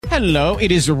Hello,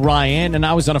 it is Ryan, and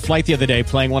I was on a flight the other day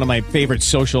playing one of my favorite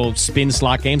social spin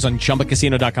slot games on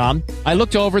ChumbaCasino.com. I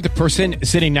looked over at the person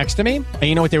sitting next to me, and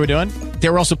you know what they were doing? They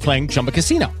were also playing Chumba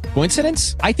Casino.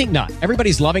 Coincidence? I think not.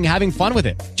 Everybody's loving having fun with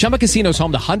it. Chumba Casino is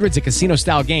home to hundreds of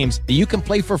casino-style games that you can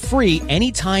play for free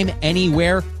anytime,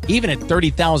 anywhere, even at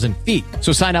 30,000 feet.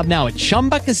 So sign up now at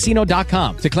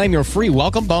ChumbaCasino.com to claim your free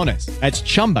welcome bonus. That's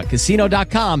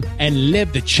ChumbaCasino.com and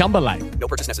live the Chumba life. No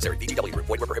purchase necessary. VGW. Void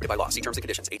where prohibited by law. See terms and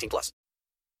conditions. 18+.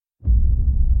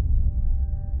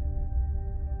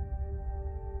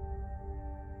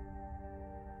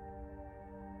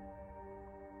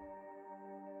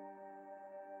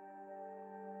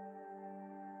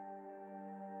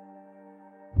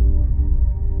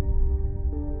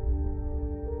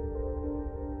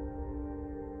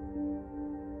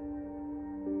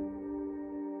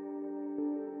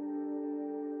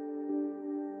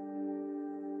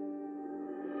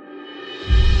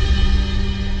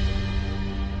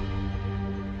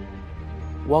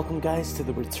 Welcome, guys, to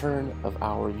the return of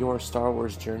our Your Star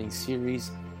Wars Journey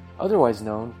series, otherwise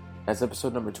known as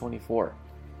episode number 24.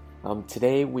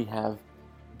 Today we have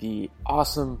the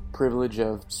awesome privilege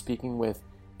of speaking with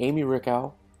Amy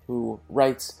Rickow, who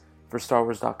writes for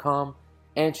StarWars.com,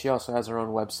 and she also has her own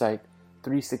website,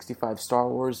 365 Star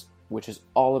Wars, which is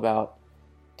all about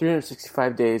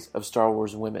 365 days of Star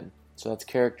Wars women. So that's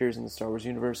characters in the Star Wars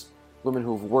universe, women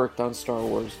who've worked on Star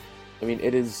Wars. I mean,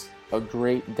 it is a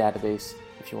great database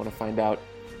if you want to find out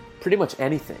pretty much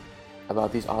anything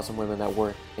about these awesome women that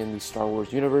work in the Star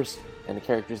Wars universe and the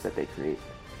characters that they create.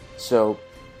 So,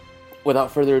 without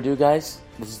further ado, guys,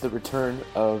 this is the return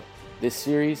of this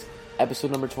series, episode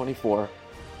number 24,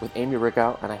 with Amy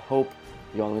Rickow, and I hope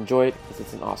you all enjoy it because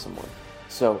it's an awesome one.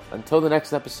 So, until the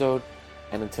next episode,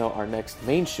 and until our next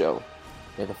main show,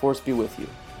 may the Force be with you,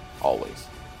 always.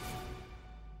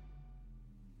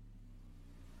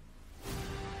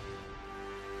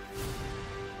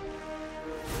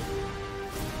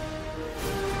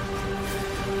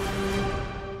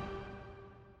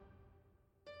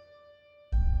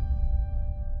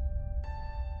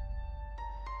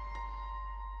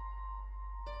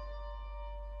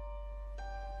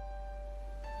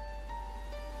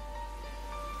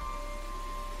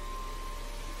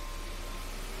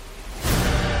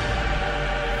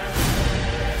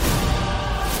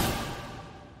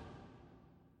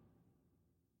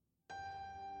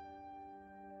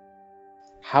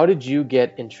 How did you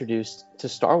get introduced to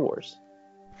Star Wars?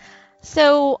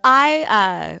 So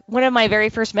one of my very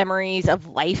first memories of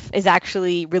life is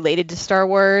actually related to Star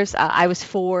Wars. I was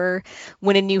 4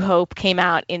 when A New Hope came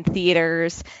out in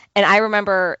theaters, and I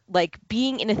remember like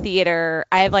being in a theater.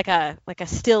 I have like a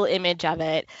still image of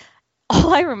it.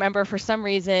 All I remember for some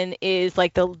reason is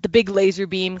like the big laser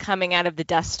beam coming out of the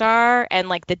Death Star and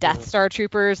like the Death Star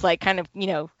troopers like kind of,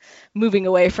 moving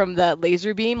away from the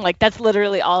laser beam. Like that's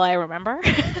literally all I remember.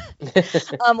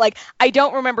 Like I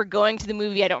don't remember going to the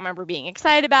movie. I don't remember being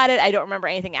excited about it. I don't remember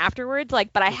anything afterwards.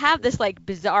 Like, but I have this like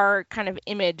bizarre kind of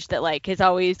image that like has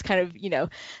always kind of,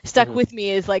 stuck with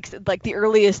me as like the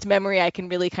earliest memory I can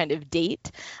really kind of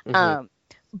date.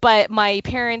 But my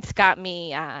parents got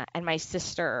me and my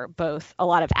sister both a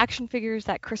lot of action figures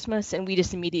that Christmas, and we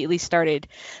just immediately started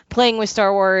playing with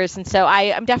Star Wars. And so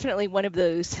I'm definitely one of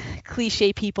those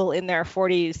cliche people in their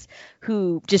 40s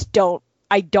who just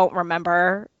I don't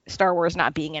remember Star Wars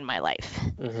not being in my life.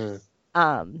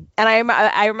 And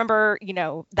I remember,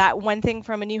 that one thing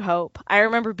from A New Hope. I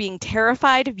remember being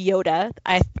terrified of Yoda.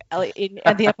 In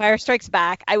The Empire Strikes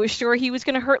Back, I was sure he was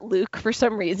going to hurt Luke for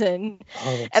some reason,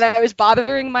 and I was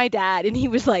bothering my dad, and he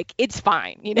was like, "It's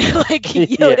fine, like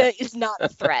Yoda is not a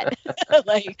threat."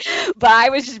 But I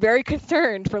was just very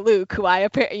concerned for Luke, who I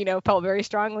felt very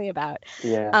strongly about.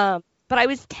 But I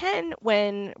was 10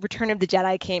 when Return of the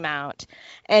Jedi came out,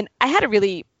 and I had a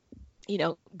really,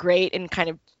 great and kind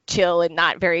of chill and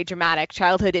not very dramatic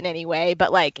childhood in any way,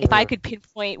 but like if I could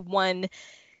pinpoint one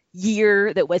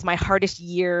year that was my hardest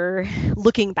year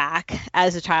looking back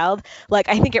as a child, like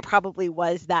I think it probably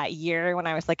was that year when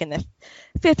I was like in the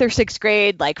 5th or 6th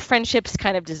grade. Like friendships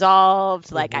kind of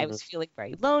dissolved, like I was feeling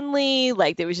very lonely,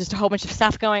 like there was just a whole bunch of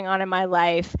stuff going on in my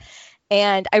life,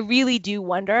 and I really do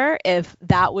wonder if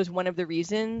that was one of the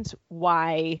reasons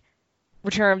why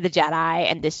Return of the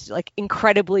Jedi and this like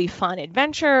incredibly fun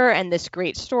adventure and this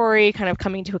great story kind of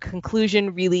coming to a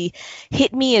conclusion really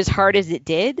hit me as hard as it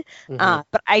did.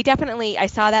 But I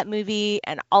saw that movie,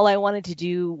 and all I wanted to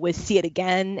do was see it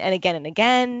again and again and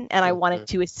again. And I wanted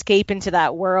to escape into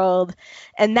that world.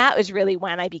 And that was really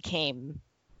when I became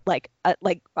like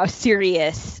a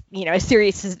serious, as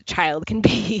serious as a child can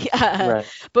be. Right.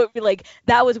 But like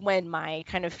that was when my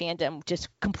kind of fandom just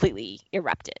completely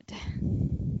erupted.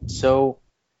 So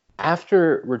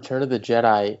after Return of the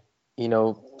Jedi,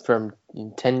 from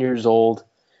 10 years old,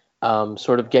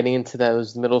 sort of getting into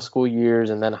those middle school years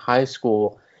and then high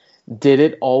school, did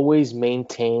it always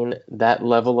maintain that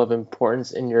level of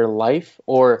importance in your life?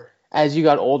 Or as you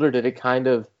got older, did it kind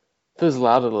of fizzle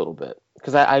out a little bit?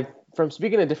 Because I from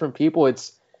speaking to different people,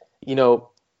 it's,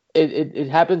 it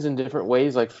happens in different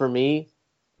ways. Like for me,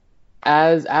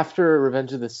 as after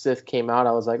Revenge of the Sith came out,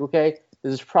 I was like, okay,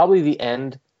 this is probably the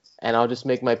end, and I'll just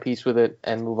make my peace with it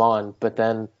and move on. But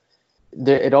then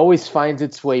it always finds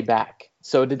its way back.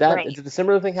 So did a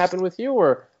similar thing happen with you,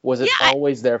 or was it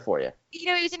always there for you?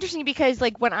 It was interesting because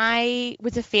like when I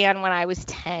was a fan when I was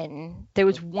 10, there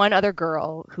was one other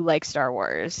girl who liked Star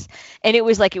Wars, and it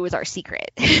was our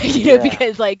secret,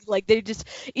 because like there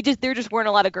just weren't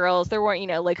a lot of girls. There weren't,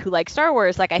 like who liked Star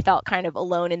Wars. Like I felt kind of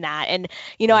alone in that. And,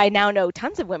 I now know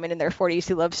tons of women in their 40s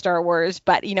who love Star Wars,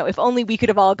 but, if only we could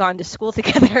have all gone to school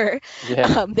together,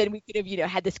 then we could have,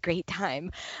 had this great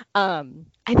time. I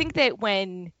think that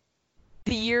when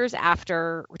the years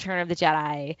after Return of the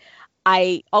Jedi,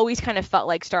 I always kind of felt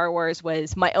like Star Wars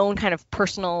was my own kind of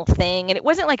personal thing. And it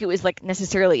wasn't like it was like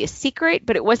necessarily a secret,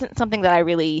 but it wasn't something that I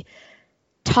really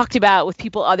talked about with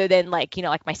people other than like,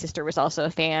 like my sister was also a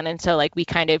fan. And so like we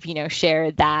kind of,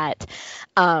 shared that.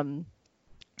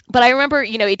 But I remember,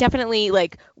 it definitely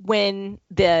like when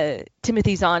the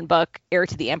Timothy Zahn book, Heir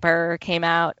to the Emperor, came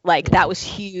out, like that was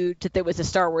huge that there was a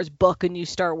Star Wars book, a new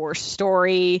Star Wars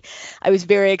story. I was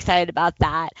very excited about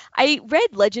that. I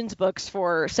read Legends books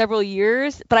for several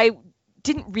years, but I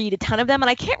didn't read a ton of them. And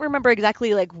I can't remember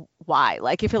exactly like why,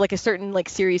 like if like a certain like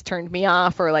series turned me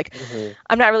off or like,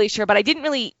 I'm not really sure, but I didn't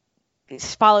really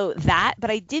follow that.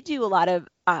 But I did do a lot of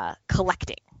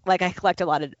collecting. Like I collect a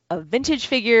lot of vintage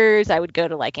figures. I would go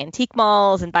to like antique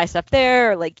malls and buy stuff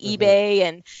there, or like eBay,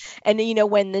 and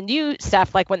when the new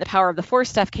stuff, like when the Power of the Force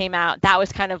stuff came out, that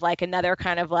was kind of like another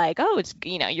kind of like, oh, it's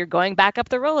you're going back up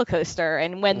the roller coaster.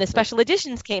 And when the special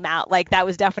editions came out, like that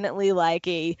was definitely like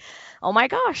oh my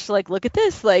gosh, like look at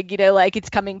this, like like it's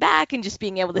coming back, and just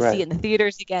being able to see it in the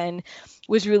theaters again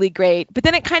was really great. But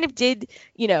then it kind of did,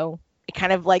 it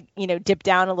kind of like, dipped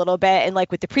down a little bit. And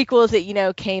like with the prequels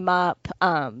that, came up,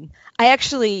 I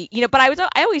actually, but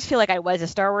I always feel like I was a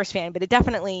Star Wars fan, but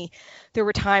there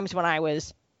were times when I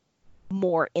was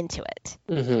more into it.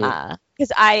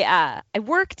 Because I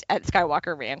worked at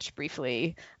Skywalker Ranch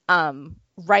briefly,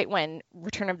 right when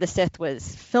Return of the Sith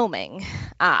was filming.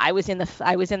 I was in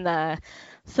the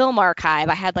film archive.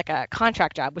 I had like a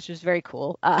contract job, which was very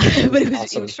cool, but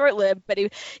it was short-lived. But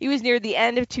it was near the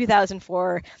end of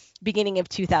 2004, beginning of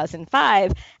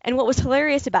 2005. And what was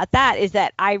hilarious about that is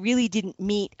that I really didn't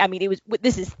meet. I mean,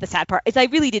 this is the sad part, is I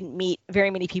really didn't meet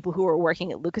very many people who were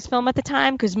working at Lucasfilm at the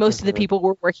time, because most of the people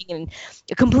were working in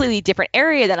a completely different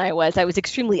area than I was. I was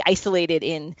extremely isolated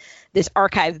in this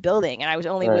archive building, and I was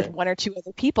only with one or two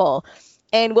other people.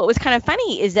 And what was kind of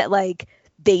funny is that like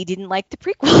they didn't like the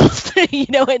prequels,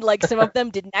 and like some of them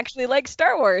didn't actually like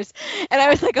Star Wars. And I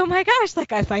was like, oh my gosh,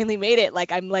 like I finally made it.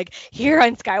 Like I'm like here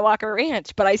on Skywalker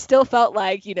Ranch, but I still felt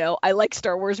like, I like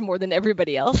Star Wars more than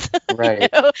everybody else. Right.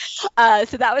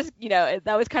 So that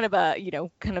was kind of a,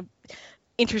 kind of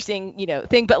interesting,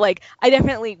 thing. But like I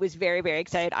definitely was very, very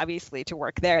excited, obviously, to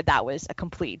work there. That was a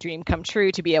complete dream come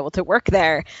true to be able to work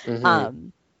there.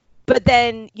 But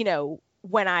then,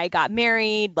 when I got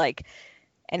married, like,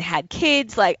 and had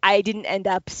kids, like I didn't end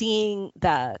up seeing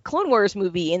the Clone Wars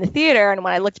movie in the theater. And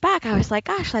when I looked back, I was like,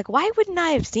 gosh, like why wouldn't I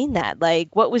have seen that?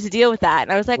 Like what was the deal with that?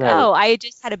 And I was like, oh, I had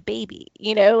just had a baby,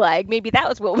 like maybe that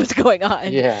was what was going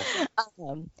on. Yeah.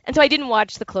 And so I didn't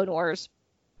watch the Clone Wars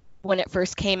when it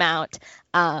first came out.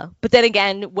 But then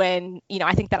again, when,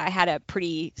 I think that I had a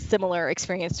pretty similar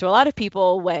experience to a lot of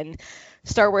people when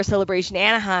Star Wars Celebration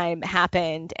Anaheim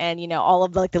happened, and, all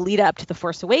of like the lead up to The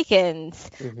Force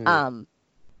Awakens,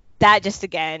 that just,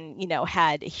 again,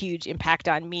 had a huge impact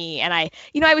on me. And I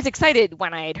was excited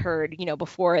when I had heard,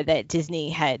 before that Disney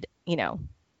had,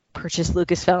 purchased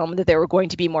Lucasfilm, that there were going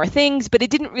to be more things, but it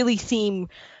didn't really seem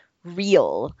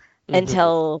real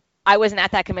until I wasn't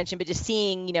at that convention, but just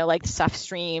seeing, like stuff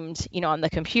streamed, on the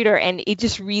computer. And it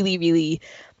just really, really,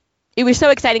 it was so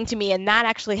exciting to me. And that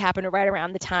actually happened right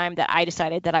around the time that I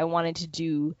decided that I wanted to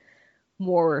do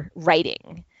more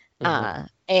writing.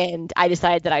 And I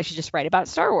decided that I should just write about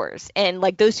Star Wars. And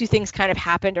like those two things kind of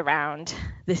happened around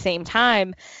the same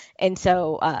time. And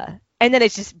so, and then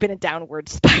it's just been a downward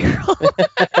spiral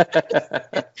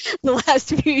the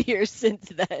last few years since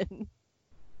then.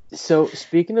 So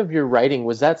speaking of your writing,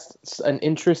 was that an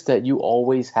interest that you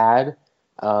always had,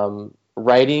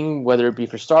 writing, whether it be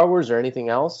for Star Wars or anything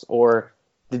else, or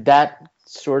did that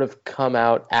sort of come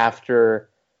out after,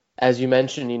 as you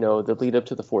mentioned, the lead up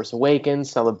to The Force Awakens,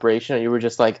 Celebration, and you were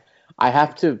just like, I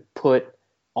have to put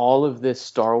all of this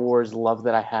Star Wars love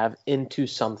that I have into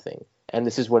something, and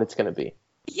this is what it's going to be?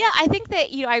 Yeah, I think that,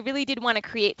 I really did want to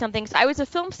create something. So I was a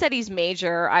film studies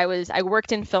major. I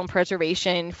worked in film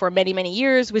preservation for many, many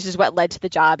years, which is what led to the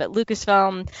job at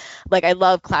Lucasfilm. Like, I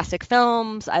love classic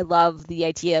films. I love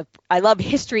I love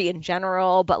history in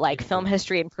general, but like film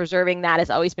history and preserving that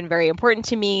has always been very important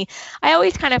to me. I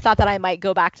always kind of thought that I might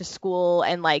go back to school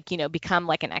and become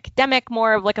like an academic,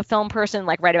 more of like a film person,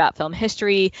 like write about film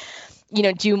history,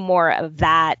 do more of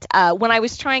that. When I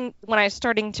was starting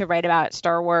to write about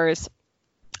Star Wars,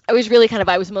 I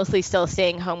was mostly still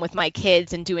staying home with my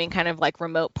kids and doing kind of like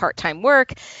remote part-time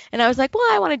work. And I was like,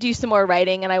 well, I want to do some more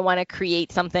writing and I want to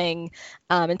create something.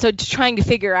 And so just trying to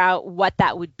figure out what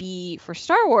that would be for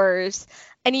Star Wars.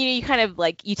 And, you kind of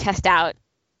like, you test out,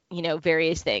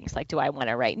 various things. Like, do I want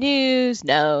to write news?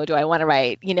 No. Do I want to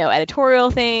write,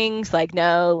 editorial things? Like,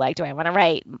 no. Like, do I want to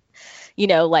write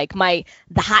like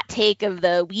the hot take of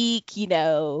the week,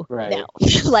 Right. No,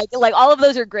 like all of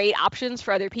those are great options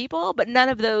for other people, but none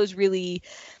of those really,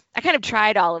 I kind of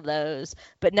tried all of those,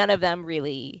 but none of them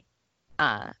really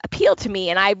appealed to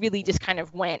me. And I really just kind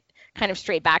of went kind of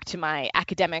straight back to my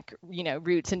academic,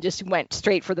 roots and just went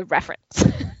straight for the reference.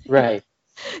 Right.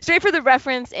 Straight for the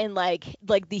reference and like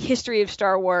the history of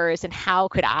Star Wars and how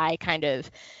could I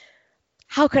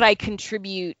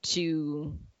contribute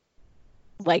to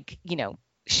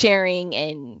sharing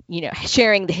and,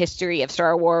 sharing the history of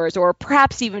Star Wars, or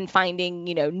perhaps even finding,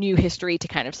 new history to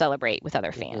kind of celebrate with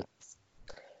other fans.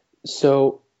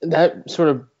 So that sort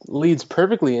of leads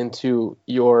perfectly into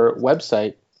your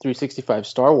website, 365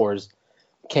 Star Wars.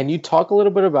 Can you talk a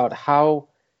little bit about how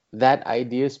that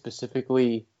idea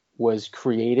specifically was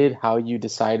created, how you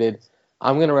decided,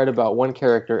 I'm going to write about one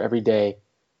character every day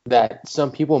that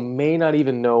some people may not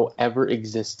even know ever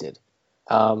existed?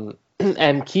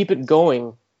 And keep it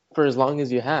going for as long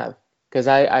as you have. Because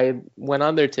I went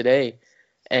on there today,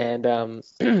 and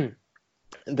the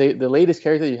latest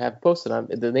character you have posted on,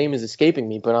 the name is escaping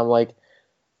me, but I'm like,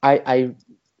 I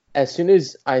as soon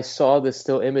as I saw the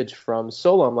still image from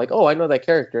Solo, I'm like, oh, I know that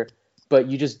character, but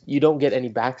you don't get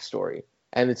any backstory,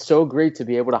 and it's so great to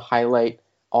be able to highlight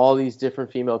all these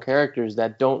different female characters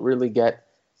that don't really get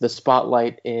the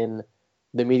spotlight in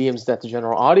the mediums that the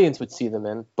general audience would see them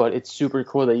in, but it's super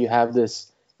cool that you have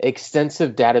this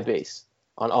extensive database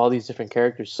on all these different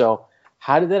characters. So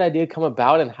how did that idea come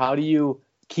about, and how do you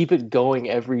keep it going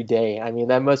every day? I mean,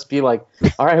 that must be like,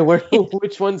 all right,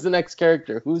 which one's the next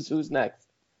character? Who's next?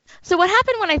 So what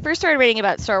happened when I first started writing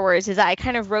about Star Wars is I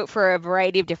kind of wrote for a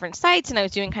variety of different sites, and I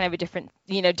was doing kind of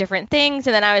different things.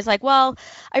 And then I was like, well,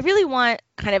 I really want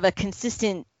kind of a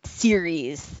consistent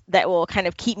series that will kind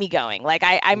of keep me going. Like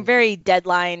I'm very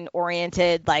deadline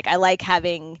oriented. Like I like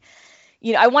having,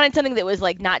 I wanted something that was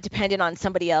like not dependent on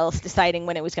somebody else deciding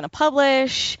when it was going to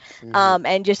publish.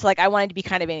 And just like, I wanted to be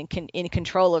kind of in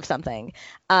control of something.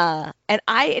 And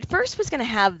I at first was going to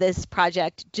have this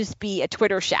project just be a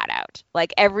Twitter shout out,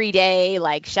 like every day,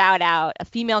 like shout out a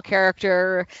female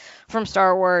character from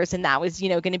Star Wars. And that was,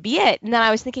 going to be it. And then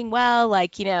I was thinking, well,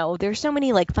 like, there's so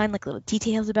many like fun, like little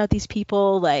details about these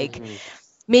people. Like,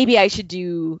 maybe I should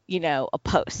do, a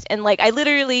post. And like, I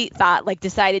literally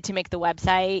decided to make the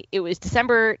website. It was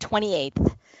December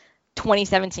 28th,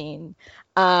 2017.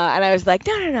 And I was like,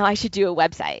 no, I should do a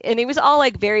website. And it was all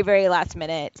like very, very last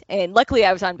minute. And luckily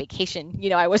I was on vacation,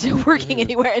 I wasn't working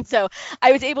anywhere. And so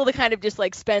I was able to kind of just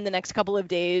like spend the next couple of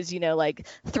days, like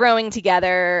throwing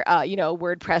together, a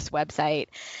WordPress website.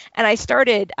 And I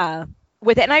started,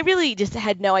 with it. And I really just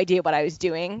had no idea what I was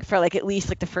doing for like at least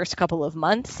like the first couple of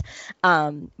months.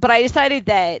 But I decided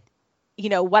that,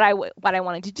 what I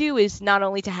wanted to do is not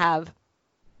only to have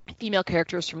female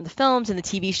characters from the films and the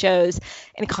TV shows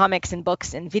and comics and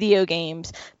books and video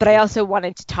games, but I also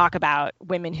wanted to talk about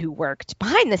women who worked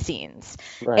behind the scenes.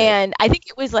 Right. And I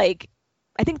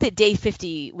think that Day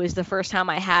 50 was the first time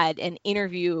I had an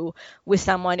interview with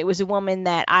someone. It was a woman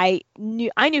that I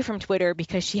knew from Twitter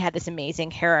because she had this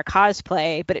amazing Hera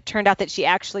cosplay, but it turned out that she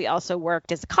actually also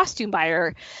worked as a costume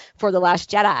buyer for The Last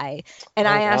Jedi. And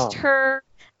I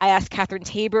asked Catherine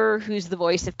Tabor, who's the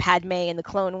voice of Padme in the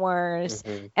Clone Wars,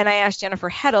 and I asked Jennifer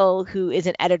Heddle, who is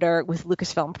an editor with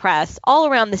Lucasfilm Press, all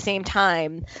around the same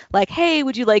time, like, hey,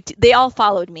 would you like to... They all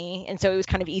followed me, and so it was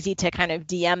kind of easy to kind of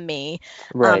DM me,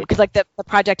 because like the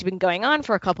project had been going on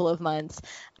for a couple of months.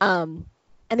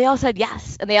 And they all said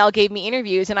yes, and they all gave me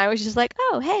interviews, and I was just like,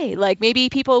 oh, hey, like maybe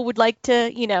people would like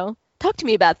to, talk to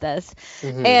me about this.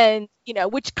 Mm-hmm. And,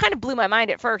 which kind of blew my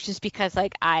mind at first, just because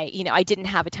like I didn't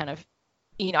have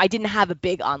I didn't have a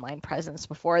big online presence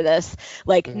before this.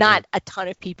 Like Mm-hmm. not a ton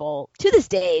of people to this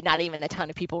day, not even a ton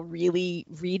of people really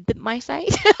read my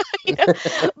site.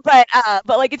 But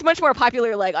like it's much more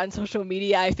popular like on social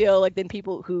media, I feel like, than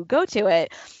people who go to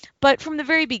it. But from the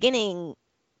very beginning,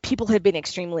 people had been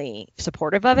extremely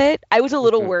supportive of it. I was a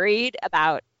little Mhm. worried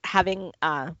about having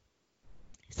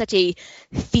such a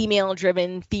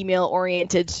female-driven,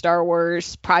 female-oriented Star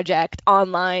Wars project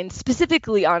online,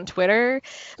 specifically on Twitter,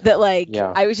 that like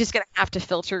Yeah. I was just gonna have to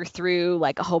filter through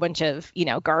like a whole bunch of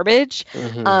garbage.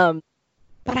 Mhm.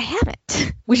 But I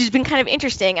haven't, which has been kind of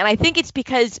interesting. And I think it's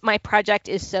because my project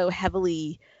is so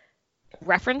heavily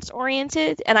reference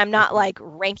oriented, and I'm not like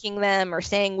ranking them or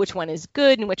saying which one is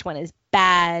good and which one is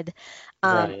bad.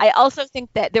 Right. I also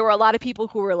think that there were a lot of people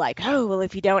who were like, oh, well,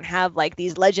 if you don't have like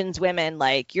these Legends women,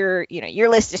 like your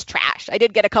list is trash. I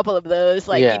did get a couple of those,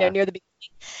 like, Yeah. near the beginning.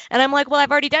 And I'm like, well, I've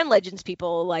already done Legends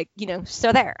people, like,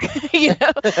 so there,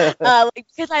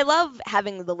 because I love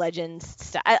having the Legends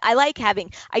stuff. I like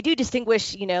having, I do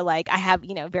distinguish, like I have,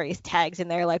 various tags in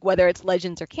there, like whether it's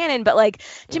Legends or canon, but like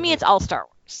to me, it's all Star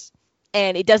Wars.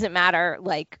 And it doesn't matter,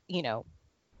 like,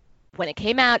 when it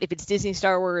came out, if it's Disney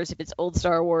Star Wars, if it's old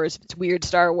Star Wars, if it's weird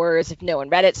Star Wars, if no one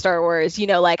read it Star Wars,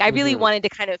 like I really wanted to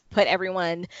kind of put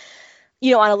everyone,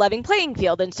 on a level playing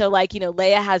field. And so like,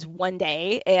 Leia has one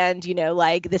day, and,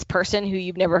 like this person who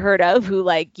you've never heard of, who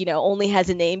like, only has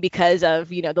a name because of,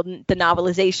 the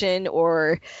novelization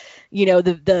or,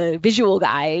 the visual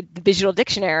guide, the visual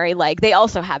dictionary, like they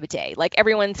also have a day. Like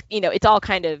everyone's, it's all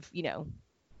kind of,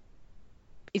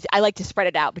 I like to spread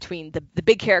it out between the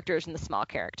big characters and the small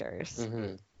characters.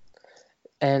 Mm-hmm.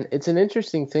 And it's an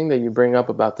interesting thing that you bring up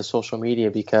about the social media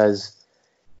because,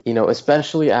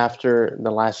 especially after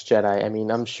The Last Jedi, I mean,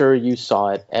 I'm sure you saw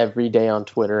it every day on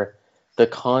Twitter, the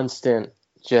constant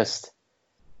just,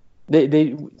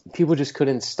 people just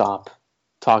couldn't stop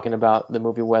talking about the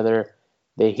movie, whether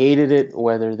they hated it,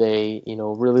 whether they,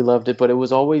 really loved it, but it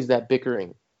was always that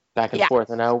bickering back and forth.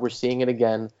 And now we're seeing it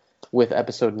again with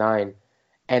Episode 9.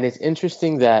 And it's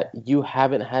interesting that you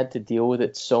haven't had to deal with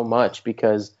it so much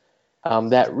because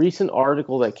that recent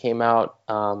article that came out,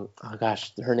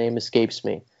 her name escapes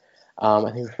me. I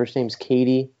think her first name's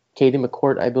Katie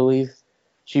McCourt, I believe.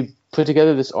 She put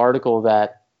together this article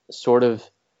that sort of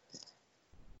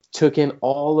took in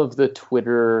all of the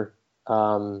Twitter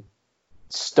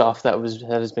stuff that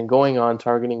has been going on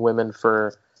targeting women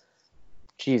for,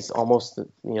 almost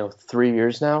 3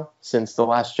 years now since The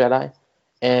Last Jedi.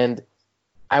 And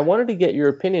I wanted to get your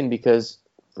opinion because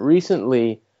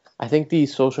recently I think the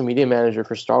social media manager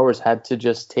for Star Wars had to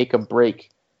just take a break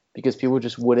because people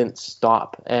just wouldn't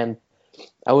stop. And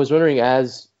I was wondering,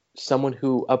 as someone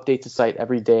who updates the site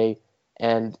every day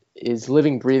and is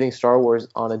living, breathing Star Wars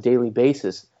on a daily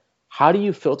basis, how do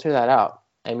you filter that out?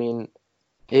 I mean,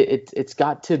 it's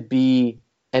got to be,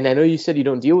 and I know you said you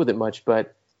don't deal with it much,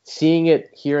 but seeing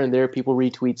it here and there, people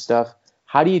retweet stuff,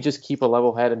 how do you just keep a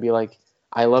level head and be like,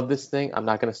 I love this thing, I'm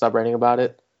not going to stop writing about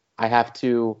it, I have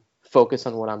to focus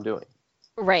on what I'm doing?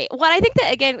 Right. Well, I think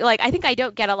that, again, like, I think I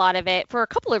don't get a lot of it for a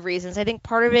couple of reasons. I think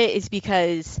part of it is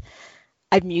because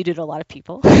I've muted a lot of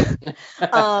people.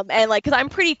 And like, cause I'm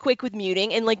pretty quick with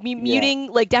muting, and like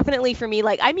muting, like definitely for me,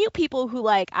 like I mute people who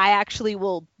like, I actually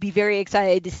will be very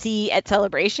excited to see at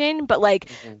Celebration, but like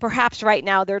perhaps right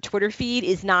now their Twitter feed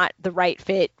is not the right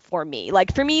fit for me.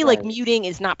 Like for me, like muting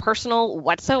is not personal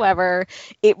whatsoever.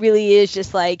 It really is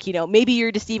just like, maybe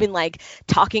you're just even like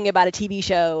talking about a TV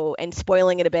show and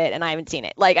spoiling it a bit and I haven't seen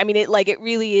it. Like, I mean, it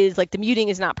really is like the muting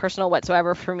is not personal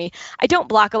whatsoever for me. I don't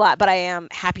block a lot, but I am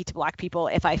happy to block people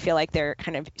if I feel like they're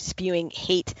kind of spewing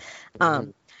hate.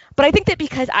 But I think that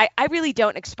because I really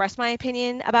don't express my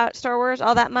opinion about Star Wars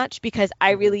all that much, because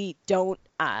I really don't,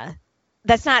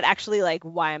 that's not actually like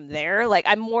why I'm there. Like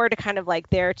I'm more to kind of like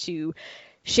there to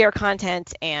share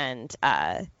content and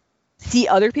see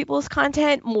other people's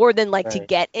content more than like to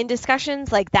get in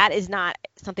discussions. Like that is not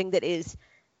something that is,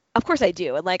 of course I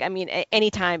do. And like, I mean,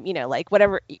 anytime, like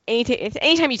whatever,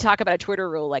 anytime you talk about a Twitter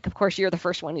rule, like, of course you're the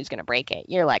first one who's going to break it.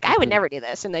 You're like, I would never do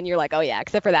this. And then you're like, oh yeah,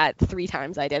 except for that 3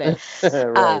 times I did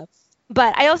it.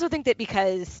 But I also think that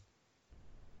because,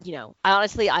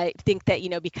 I think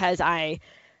that, because I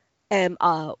am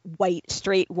a white,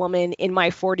 straight woman in my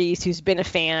 40s who's been a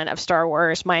fan of Star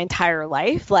Wars my entire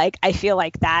life, like, I feel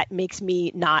like that makes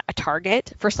me not a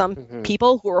target for some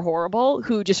people who are horrible,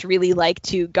 who just really like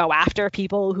to go after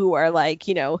people who are like,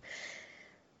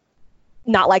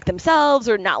 not like themselves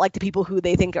or not like the people who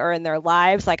they think are in their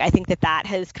lives. Like, I think that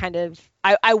has kind of,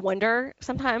 I wonder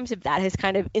sometimes if that has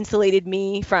kind of insulated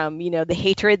me from, the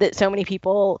hatred that so many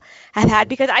people have had,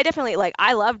 because I definitely, like,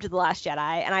 I loved The Last Jedi,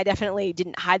 and I definitely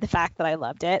didn't hide the fact that I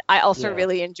loved it. I also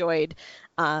really enjoyed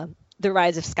The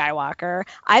Rise of Skywalker.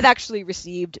 I've actually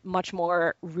received much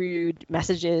more rude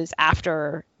messages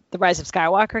after The Rise of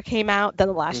Skywalker came out than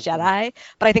The Last Jedi,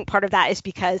 but I think part of that is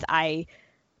because the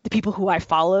people who I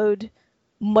followed,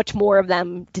 much more of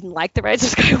them didn't like The Rise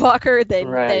of Skywalker than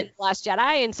Last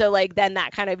Jedi. And so, like, then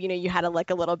that kind of, you had a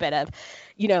little bit of,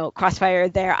 crossfire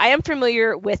there. I am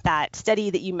familiar with that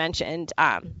study that you mentioned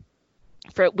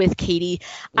with Katie.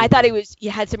 I thought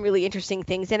you had some really interesting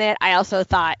things in it. I also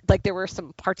thought, like, there were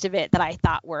some parts of it that I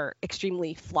thought were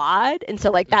extremely flawed. And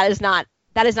so, like, that is not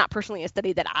personally a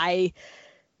study that I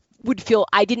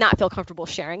did not feel comfortable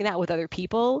sharing that with other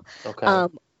people. Okay.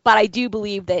 But I do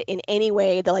believe that in any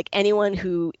way that, like, anyone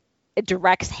who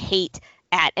directs hate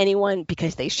at anyone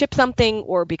because they ship something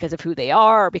or because of who they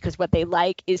are or because what they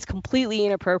like is completely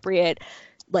inappropriate,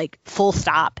 like, full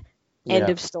stop,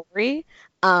 end of story.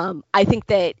 I think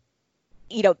that,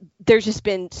 there's just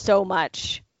been so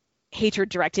much hatred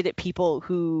directed at people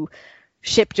who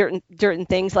ship certain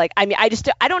things. Like, I mean,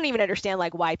 I don't even understand,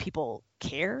 like, why people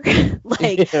care.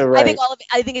 Like, right.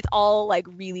 I think it's all, like,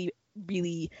 really,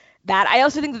 really bad. I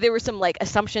also think that there were some, like,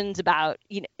 assumptions about,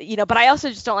 but I also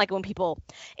just don't like it when people,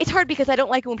 it's hard because I don't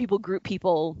like it when people group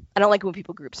people. I don't like it when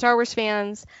people group Star Wars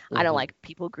fans. I don't like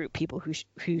people group people who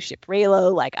ship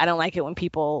Reylo. Like, I don't like it when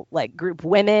people, like, group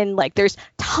women. Like, there's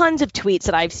tons of tweets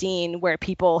that I've seen where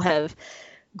people have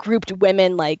grouped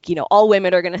women, like, all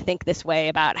women are going to think this way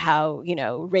about how,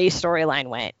 Rey's storyline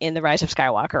went in The Rise of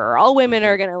Skywalker, or all women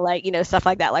are going to, like, stuff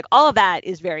like that. Like, all of that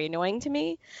is very annoying to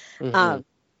me.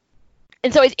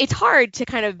 And so it's hard to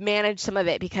kind of manage some of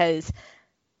it because,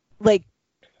 like,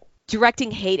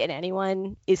 directing hate at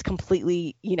anyone is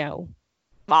completely,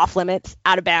 off limits,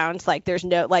 out of bounds. Like, there's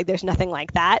nothing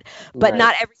like that. But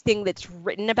not everything that's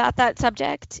written about that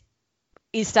subject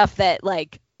is stuff that,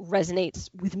 like,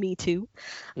 resonates with me too.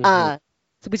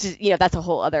 Which is, that's a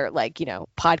whole other, like,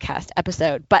 podcast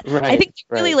episode. But I think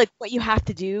really, like, what you have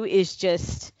to do is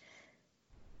just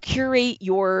curate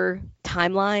your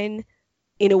timeline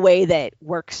in a way that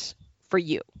works for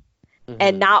you,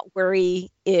 and not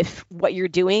worry if what you're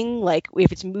doing, like,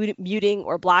 if it's muting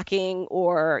or blocking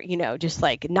or, just,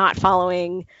 like, not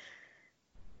following,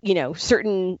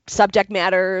 certain subject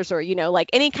matters or,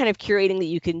 like, any kind of curating that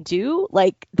you can do,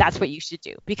 like, that's what you should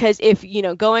do. Because if,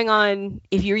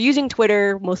 if you're using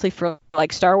Twitter mostly for,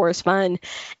 like, Star Wars fun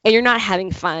and you're not having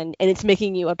fun and it's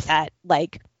making you upset,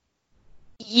 like,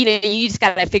 you just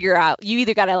got to figure out, you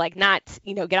either got to, like, not,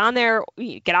 get on there,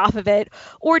 get off of it,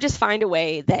 or just find a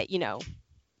way that,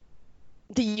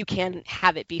 that you can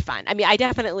have it be fun. I mean, I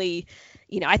definitely,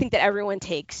 I think that everyone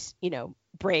takes,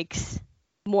 breaks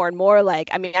more and more. Like,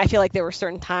 I mean, I feel like there were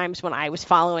certain times when I was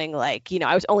following, like,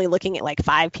 I was only looking at, like,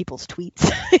 5 people's tweets.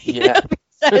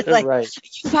 So it's like,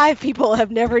 you 5 people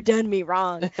have never done me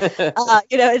wrong,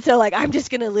 and so, like, I'm just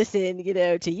going to listen,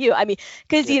 to you. I mean,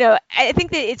 because, I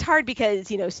think that it's hard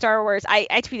because, Star Wars, I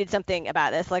tweeted something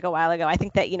about this, like, a while ago. I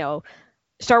think that,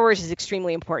 Star Wars is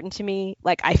extremely important to me.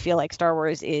 Like, I feel like Star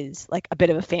Wars is, like, a bit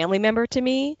of a family member to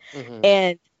me.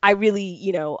 And I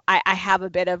really, I have a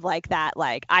bit of, like, that,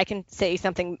 like, I can say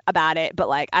something about it, but,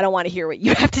 like, I don't want to hear what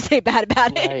you have to say bad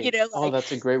about it, Like, oh,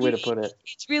 that's a great way to put it.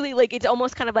 It's really, like, it's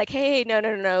almost kind of like, hey,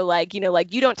 no, like,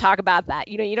 like, you don't talk about that,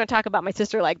 you don't talk about my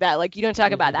sister like that, like, you don't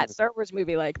talk about that Star Wars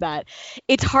movie like that.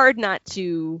 It's hard not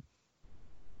to,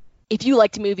 if you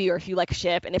liked a movie or if you like a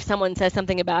ship, and if someone says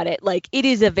something about it, like, it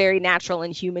is a very natural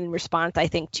and human response, I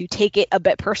think, to take it a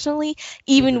bit personally,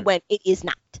 even when it is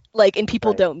not. Like, and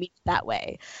people don't mean it that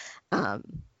way. And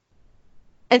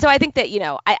so I think that,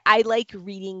 I like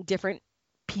reading different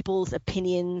people's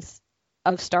opinions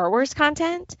of Star Wars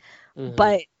content,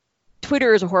 but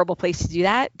Twitter is a horrible place to do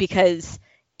that because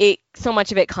so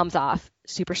much of it comes off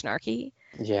super snarky.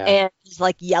 And it's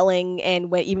like yelling,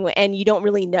 and and you don't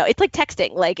really know. It's like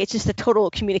texting. Like, it's just a total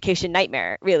communication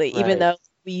nightmare, really, even though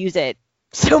we use it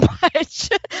so much.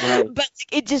 But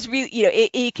it just really,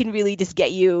 it can really just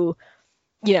get you,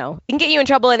 it can get you in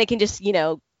trouble, and it can just,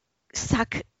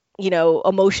 suck,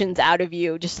 emotions out of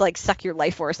you, just, like, suck your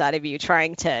life force out of you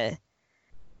trying to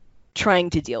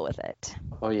deal with it.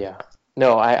 Oh, yeah.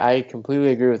 No, I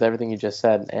completely agree with everything you just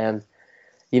said. And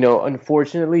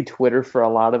unfortunately, Twitter for a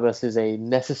lot of us is a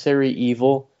necessary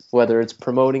evil, whether it's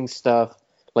promoting stuff,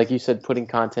 like you said, putting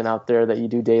content out there that you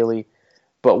do daily.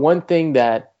 But one thing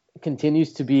that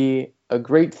continues to be a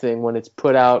great thing when it's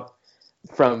put out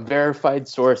from verified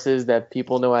sources that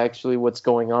people know actually what's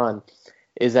going on,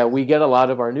 is that we get a lot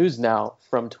of our news now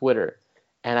from Twitter.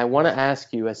 And I want to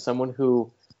ask you, as someone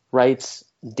who writes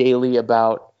daily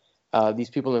about these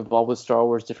people involved with Star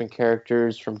Wars, different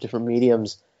characters from different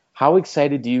mediums, how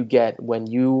excited do you get when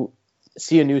you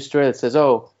see a news story that says,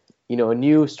 oh, a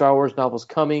new Star Wars novel's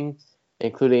coming,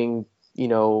 including,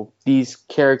 these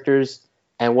characters,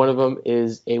 and one of them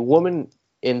is a woman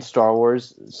in Star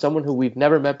Wars, someone who we've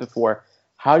never met before.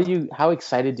 How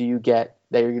excited do you get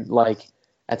that you're like,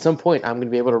 at some point, I'm going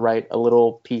to be able to write a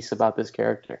little piece about this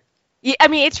character? Yeah, I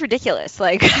mean, it's ridiculous.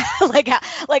 I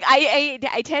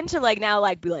tend to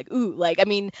now be like, ooh,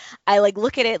 I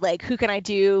look at it like, who can I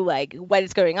do? Like, what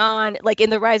is going on? Like in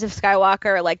The Rise of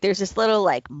Skywalker, there's this little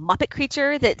Muppet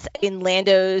creature that's in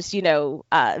Lando's,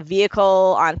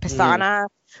 vehicle on Pisana.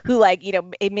 Who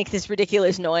it makes this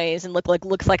ridiculous noise and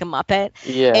looks like a Muppet.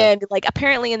 Yeah. And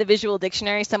apparently in the visual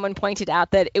dictionary someone pointed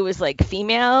out that it was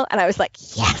female, and I was like,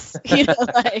 yes.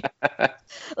 I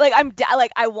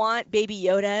want Baby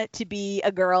Yoda to be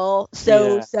a girl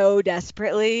so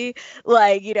desperately.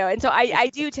 And so I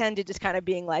do tend to just kind of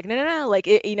being like, no.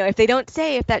 If they don't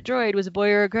say if that droid was a boy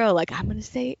or a girl, I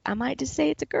might just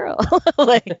say it's a girl.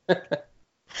 But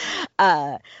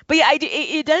yeah,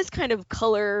 it does kind of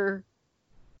color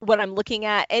what I'm looking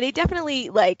at, and it definitely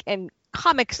and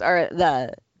comics are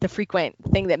the frequent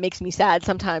thing that makes me sad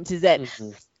sometimes, is that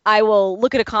I will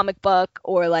look at a comic book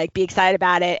or be excited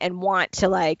about it and want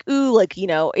to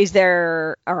is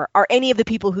there are any of the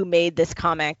people who made this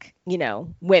comic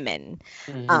women?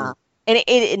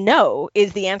 And no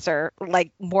is the answer,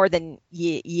 more than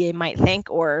you might think,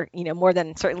 or more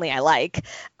than certainly I like.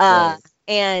 Right.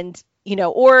 And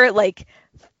or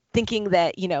thinking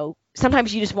that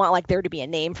sometimes you just want there to be a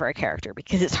name for a character,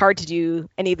 because it's hard to do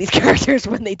any of these characters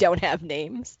when they don't have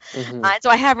names. So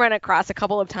I have run across a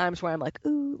couple of times where I'm like,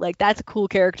 ooh, that's a cool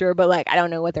character, but I don't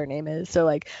know what their name is.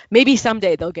 So maybe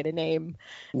someday they'll get a name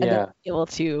and then be able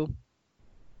to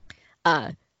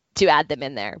add them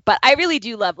in there. But I really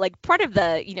do love, part of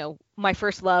the, my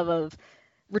first love of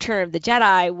Return of the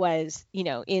Jedi was,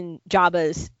 in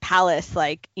Jabba's palace,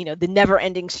 the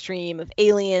never-ending stream of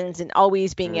aliens, and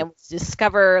always being able to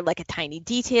discover a tiny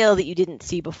detail that you didn't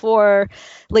see before.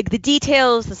 The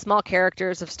details, the small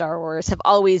characters of Star Wars have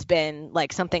always been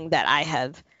something that I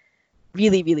have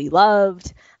really, really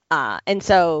loved. And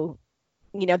so,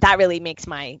 that really makes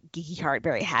my geeky heart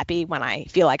very happy when I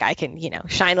feel like I can,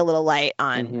 shine a little light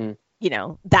on,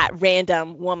 that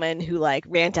random woman who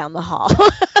ran down the hall.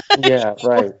 Yeah,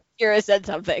 right. Kira said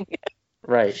something.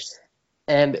 Right.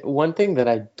 And one thing that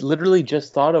I literally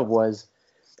just thought of was,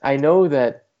 I know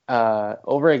that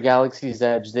over at Galaxy's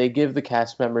Edge, they give the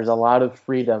cast members a lot of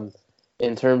freedom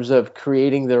in terms of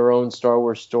creating their own Star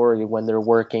Wars story when they're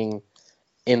working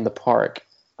in the park.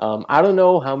 I don't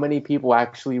know how many people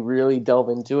actually really delve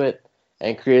into it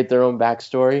and create their own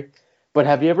backstory, but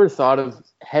have you ever thought of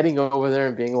heading over there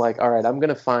and being like, all right, I'm going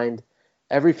to find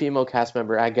every female cast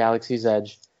member at Galaxy's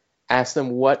Edge, ask them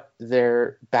what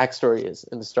their backstory is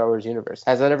in the Star Wars universe?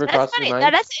 Has that ever crossed your mind?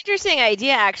 That's an interesting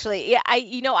idea, actually. Yeah,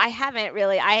 I haven't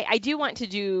really. I do want to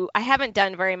do. I haven't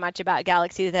done very much about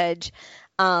Galaxy's Edge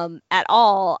at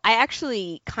all. I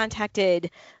actually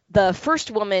contacted the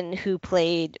first woman who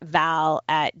played Val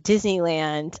at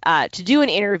Disneyland to do an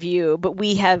interview, but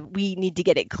we need to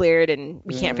get it cleared, and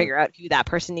we can't figure out who that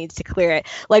person needs to clear it.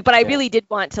 But I really did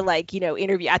want to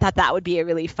interview. I thought that would be a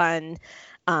really fun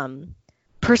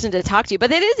person to talk to. But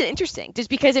that is interesting, just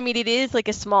because it is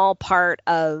a small part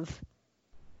of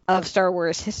Star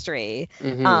Wars history.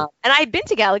 And I've been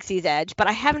to Galaxy's Edge, but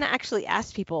I haven't actually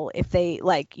asked people if they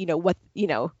what.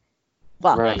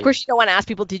 Well, right. Of course you don't want to ask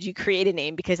people, did you create a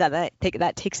name, because that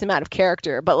takes them out of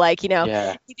character. But it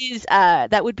is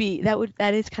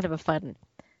that is kind of a fun,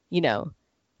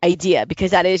 idea, because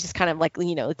that is just kind of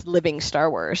it's living Star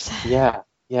Wars. Yeah.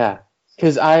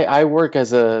 Because I work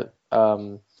as a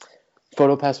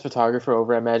PhotoPass photographer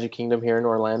over at Magic Kingdom here in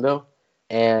Orlando,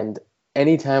 and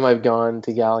anytime I've gone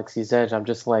to Galaxy's Edge, I'm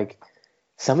just like,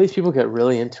 some of these people get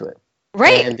really into it,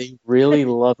 right? And they really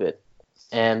love it,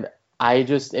 and I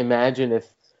just imagine if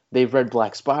they've read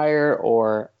Black Spire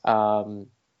or A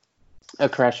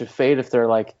Crash of Fate, if they're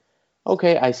like,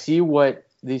 okay, I see what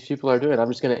these people are doing, I'm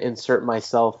just going to insert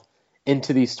myself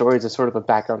into these stories as sort of a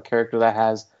background character that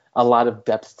has a lot of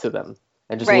depth to them,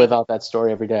 and just live out that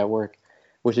story every day at work,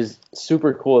 which is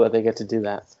super cool that they get to do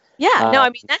that. Yeah, no,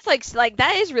 that's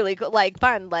that is really cool,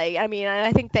 fun.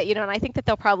 I think that, and I think that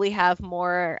they'll probably have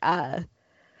more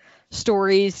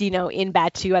stories, in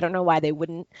Batuu. I don't know why they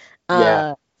wouldn't.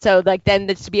 So like then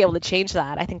just to be able to change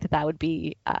that, I think that that would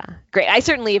be great. I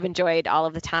certainly have enjoyed all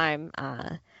of the time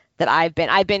that I've been.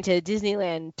 I've been to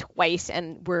Disneyland twice,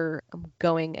 and we're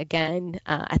going again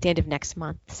at the end of next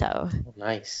month. So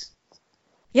Nice.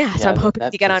 yeah, so Yeah, I'm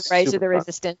hoping to get on that's Rise of super the fun.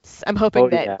 Resistance. I'm hoping Oh,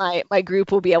 that yeah. my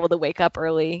group will be able to wake up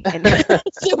early and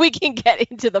so we can get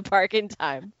into the park in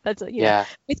time. That's Yeah.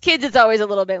 with kids it's always a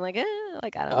little bit like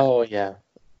like I don't know. Oh, yeah.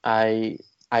 I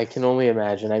I can only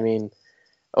imagine. I mean,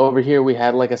 over here we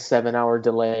had like a 7-hour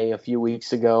delay a few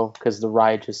weeks ago because the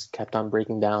ride just kept on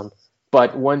breaking down.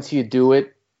 But once you do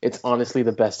it, it's honestly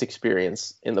the best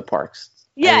experience in the parks. I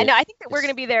Yeah, mean, no, I think that we're it's,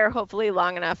 going to be there hopefully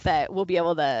long enough that we'll be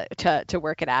able to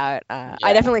work it out. I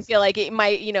yeah. definitely feel like it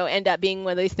might, end up being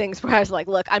one of those things where I was like,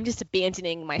 look, I'm just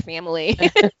abandoning my family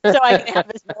so I can have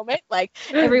this moment. Like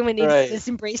everyone needs to Right. just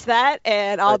embrace that,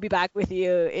 and I'll Right. be back with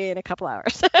you in a couple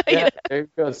hours. Yeah, there you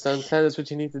go. Sometimes that's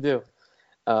what you need to do.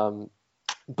 Um,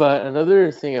 but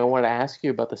another thing I want to ask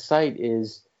you about the site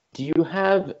is, do you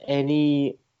have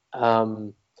any,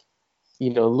 um,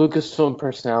 Lucasfilm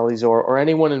personalities or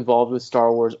anyone involved with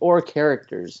Star Wars or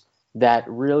characters that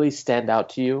really stand out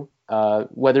to you?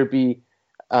 Whether it be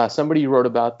somebody you wrote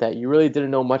about that you really didn't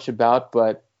know much about,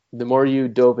 but the more you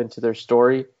dove into their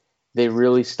story, they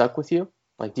really stuck with you?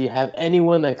 Like, do you have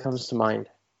anyone that comes to mind?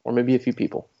 Or maybe a few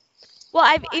people? Well,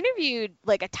 I've interviewed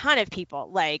like a ton of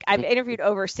people. Like I've interviewed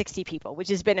over 60 people, which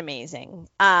has been amazing.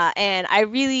 And I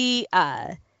really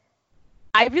am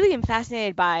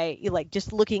fascinated by like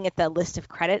just looking at the list of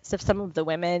credits of some of the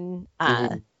women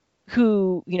Mhm.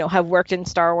 who have worked in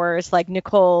Star Wars, like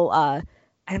Nicole.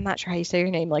 I'm not sure how you say her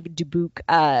name, like Dubuque.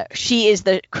 She is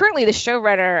currently the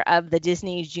showrunner of the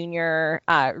Disney Junior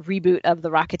reboot of The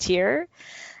Rocketeer,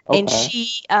 and Okay.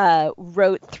 she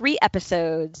wrote 3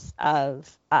 episodes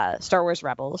of Star Wars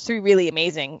Rebels, 3 really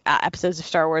amazing episodes of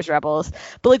Star Wars Rebels.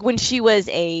 But like when she was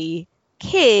a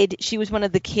kid, she was one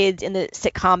of the kids in the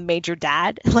sitcom Major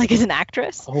Dad, like as an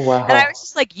actress. Oh, And I wow. was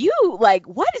just like,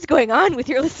 what is going on with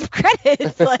your list of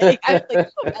credits? Like, I was like,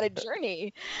 you have had a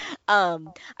journey. I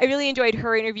really enjoyed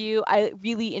her interview. I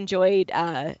really enjoyed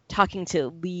talking to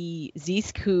Lee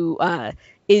Ziesk, who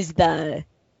is the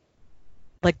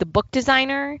book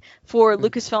designer for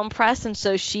Lucasfilm Press, and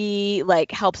so she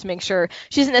like helps make sure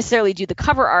she doesn't necessarily do the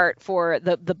cover art for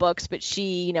the books, but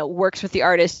she works with the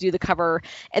artist to do the cover,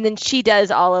 and then she does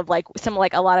all of like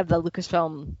a lot of the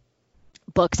Lucasfilm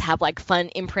books have like fun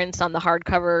imprints on the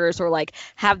hardcovers or like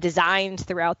have designs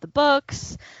throughout the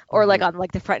books or like Mhm. on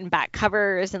like the front and back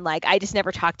covers, and like I just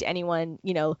never talked to anyone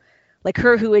like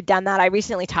her who had done that. I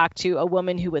recently talked to a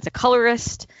woman who was a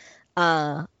colorist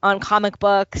on comic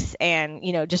books, and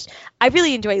just I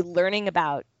really enjoy learning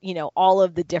about all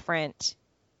of the different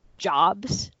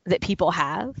jobs that people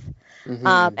have,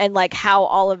 Mhm. and like how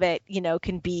all of it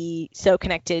can be so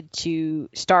connected to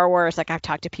Star Wars. Like I've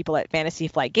talked to people at Fantasy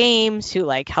Flight Games who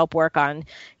like help work on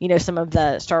some of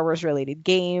the Star Wars related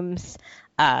games.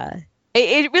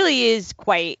 It really is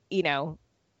quite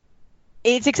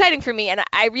it's exciting for me, and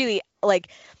I really like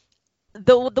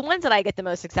the ones that I get the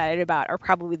most excited about are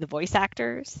probably the voice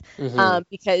actors, Mhm.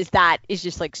 because that is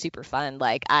just like super fun.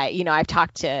 Like I've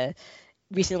talked to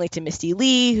recently to Misty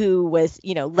Lee, who was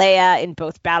Leia in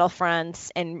both Battlefronts,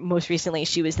 and most recently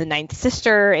she was the Ninth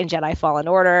Sister in Jedi Fallen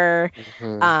Order.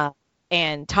 Mhm. Uh,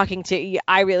 and talking to,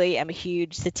 I really am a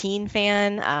huge Satine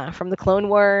fan from the Clone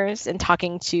Wars, and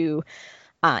talking to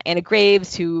Anna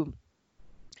Graves, who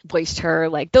voiced her.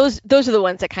 Like those are the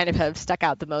ones that kind of have stuck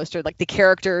out the most, or like the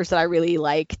characters that I really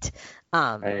liked.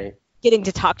 Right. Getting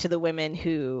to talk to the women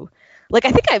who, like,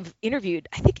 I think I've interviewed,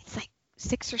 I think it's like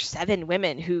 6 or 7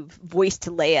 women who've voiced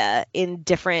Leia in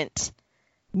different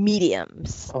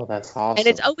mediums. Oh, that's And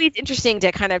it's awesome. always interesting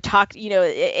to kind of talk,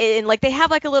 and like they have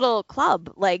like a little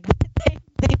club, like they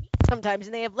meet sometimes,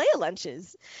 and they have Leia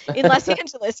lunches in Los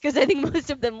Angeles because I think most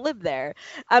of them live there.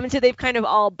 And so they've kind of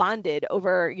all bonded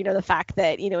over, the fact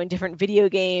that, in different video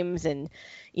games and,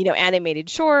 animated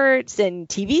shorts and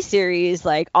TV series,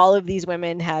 like all of these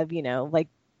women have, like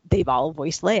they've all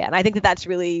voiced Leia. And I think that that's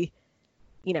really,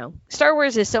 Star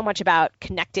Wars is so much about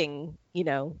connecting,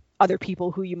 other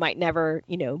people who you might never,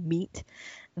 meet,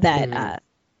 that Mhm.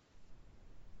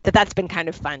 that's been kind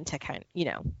of fun to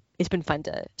it's been fun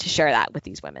to share that with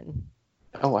these women.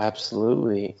 Oh,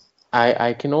 absolutely.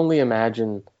 I can only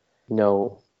imagine, you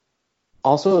know,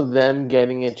 also them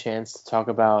getting a chance to talk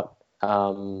about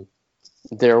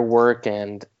their work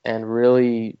and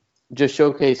really just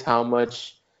showcase how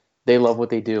much they love what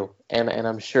they do. And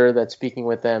I'm sure that speaking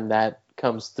with them, that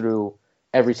comes through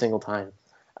every single time.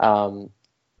 Um,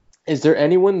 is there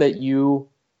anyone that you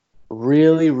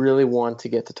really, really want to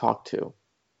get to talk to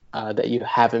that you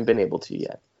haven't been able to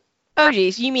yet? Oh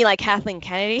geez, you mean like Kathleen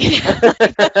Kennedy?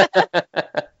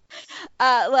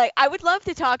 Like I would love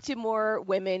to talk to more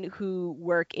women who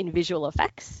work in visual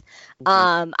effects.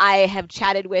 I have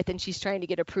chatted with, and she's trying to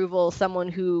get approval, someone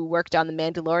who worked on The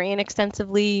Mandalorian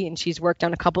extensively, and she's worked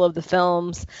on a couple of the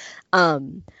films.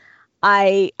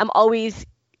 I am always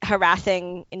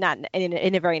harassing, not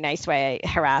in a very nice way,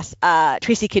 harass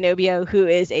Tracy Canobio, who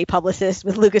is a publicist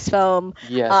with Lucasfilm.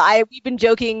 Yes. We've been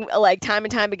joking like time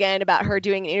and time again about her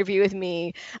doing an interview with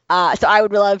me. So I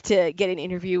would love to get an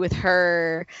interview with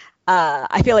her.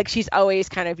 I feel like she's always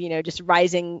kind of, just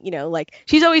rising, like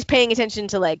she's always paying attention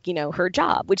to like, her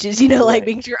job, which is, like Right.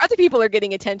 making sure other people are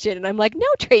getting attention. And I'm like, no,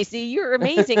 Tracy, you're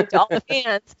amazing to all the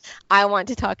fans. I want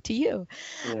to talk to you.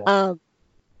 Yeah.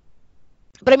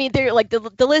 But I mean, there like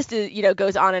the list is,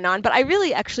 goes on and on. But I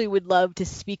really actually would love to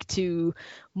speak to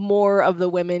more of the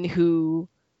women who,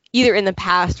 either in the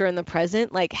past or in the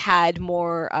present, like had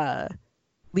more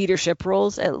leadership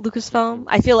roles at Lucasfilm.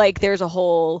 I feel like there's a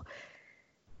whole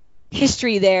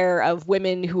history there of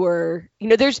women who are,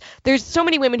 there's so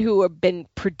many women who have been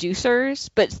producers,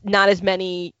 but not as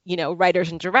many, writers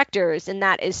and directors, and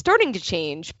that is starting to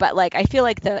change. But like I feel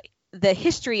like the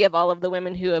history of all of the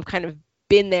women who have kind of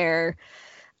been there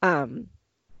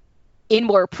in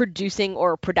more producing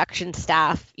or production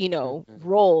staff,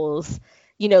 roles,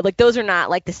 like those are not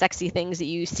like the sexy things that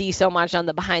you see so much on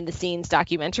the behind the scenes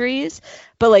documentaries,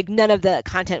 but like none of the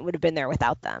content would have been there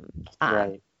without them.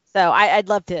 Right. So I'd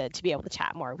love to be able to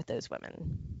chat more with those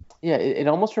women. Yeah, it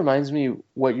almost reminds me,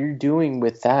 what you're doing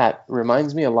with that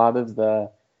reminds me a lot of the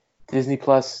Disney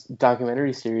Plus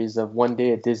documentary series of One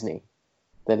Day at Disney,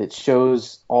 that it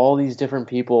shows all these different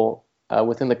people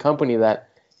within the company that,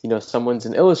 someone's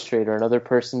an illustrator, another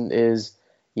person is,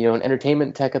 an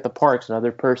entertainment tech at the parks,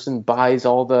 another person buys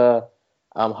all the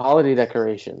holiday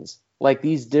decorations. Like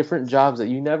these different jobs that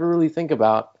you never really think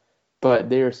about, but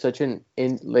they are such an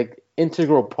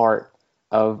integral part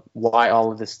of why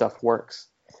all of this stuff works.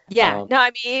 Yeah, no,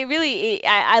 I mean,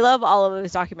 I love all of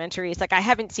those documentaries. Like, I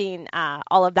haven't seen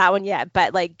all of that one yet,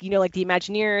 but like, like the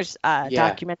Imagineers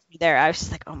documentary there, I was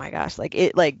just like, oh my gosh, like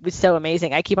it like was so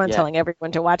amazing. I keep on telling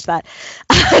everyone to watch that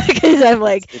because I'm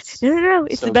like, no,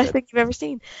 it's so the best thing you've ever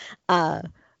seen. But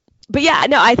yeah,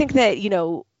 no, I think that,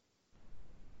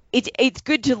 it's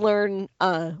good to learn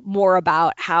more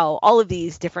about how all of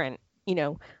these different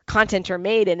content are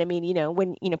made. And I mean,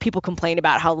 when people complain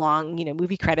about how long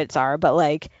movie credits are, but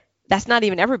like that's not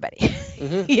even everybody.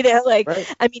 Mm-hmm.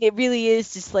 Right. I mean, it really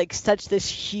is just like such this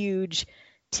huge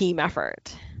team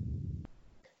effort.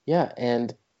 Yeah,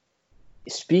 and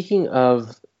speaking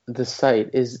of the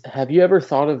site, have you ever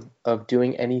thought of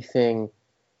doing anything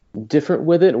different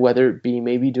with it, whether it be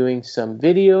maybe doing some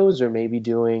videos or maybe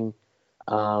doing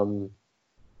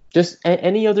just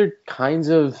any other kinds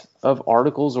of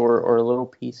articles or little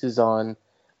pieces on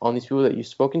these people that you've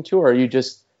spoken to, or are you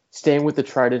just staying with the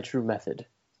tried and true method?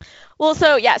 Well,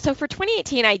 so for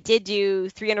 2018, I did do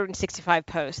 365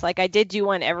 posts. Like I did do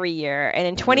one every year. And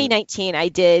in 2019, I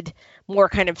did more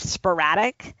kind of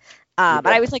sporadic. But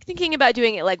I was like thinking about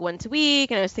doing it like once a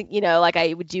week, and I was thinking, like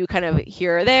I would do kind of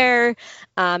here or there.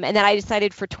 And then I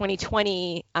decided for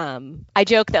 2020, I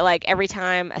joke that like every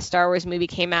time a Star Wars movie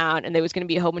came out and there was going to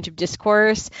be a whole bunch of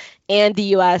discourse and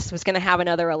the US was going to have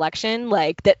another election,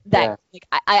 like like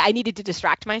I needed to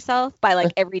distract myself by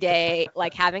like every day,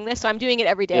 like having this. So I'm doing it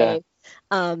every day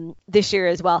this year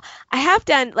as well. I have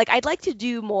done, like, I'd like to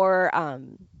do more.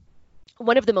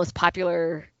 One of the most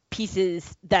popular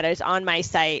pieces that is on my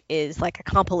site is like a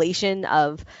compilation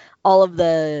of all of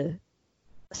the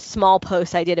small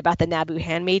posts I did about the Naboo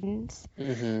handmaidens.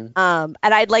 And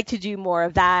I'd like to do more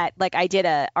of that. Like I did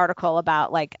an article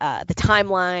about like the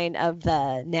timeline of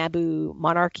the Naboo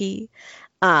monarchy.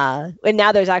 And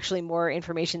now there's actually more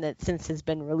information that since has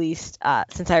been released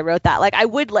since I wrote that. Like I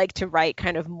would like to write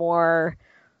kind of more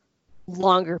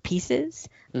longer pieces,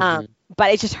 but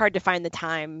it's just hard to find the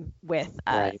time with,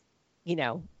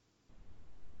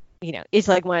 it's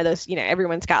like one of those,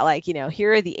 everyone's got like,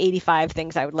 here are the 85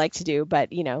 things I would like to do, but,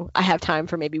 I have time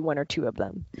for maybe one or two of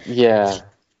them. Yeah.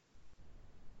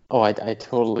 Oh, I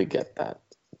totally get that.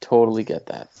 Totally get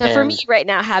that. So for me right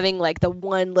now, having like the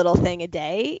one little thing a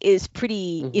day is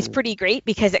pretty great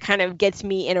because it kind of gets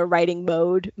me in a writing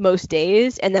mode most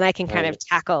days. And then I can kind of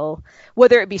tackle,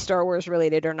 whether it be Star Wars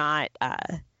related or not,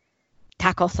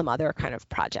 tackle some other kind of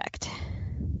project.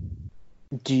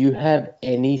 Do you have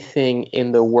anything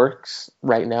in the works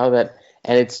right now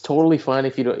and it's totally fine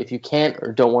if you can't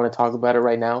or don't want to talk about it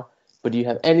right now, but do you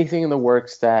have anything in the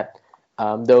works that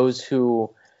those who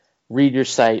read your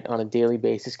site on a daily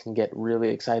basis can get really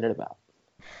excited about?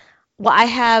 Well, I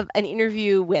have an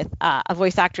interview with a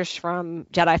voice actress from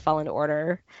Jedi Fallen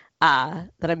Order that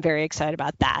I'm very excited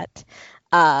about that.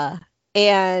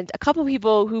 And a couple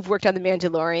people who've worked on The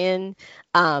Mandalorian.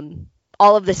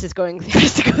 All of this is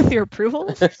has to go through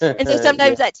approvals. And so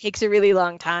sometimes that takes a really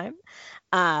long time.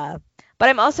 But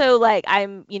I'm also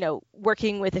I'm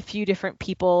working with a few different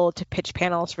people to pitch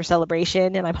panels for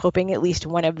Celebration, and I'm hoping at least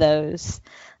one of those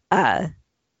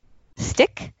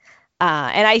stick.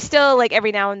 And I still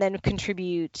every now and then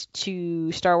contribute to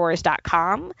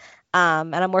StarWars.com.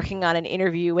 And I'm working on an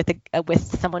interview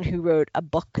with someone who wrote a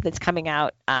book that's coming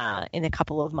out in a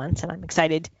couple of months, and I'm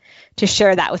excited to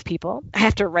share that with people. I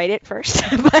have to write it first,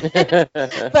 but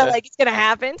it's gonna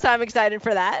happen, so I'm excited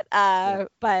for that.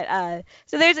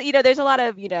 So there's a lot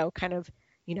of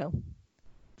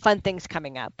fun things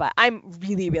coming up, but I'm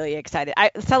really, really excited.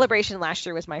 Celebration last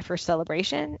year was my first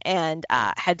Celebration, and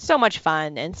had so much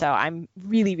fun, and so I'm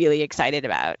really, really excited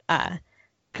about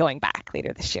going back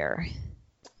later this year.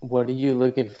 What are you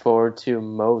looking forward to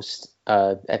most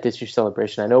at this year's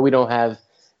Celebration? I know we don't have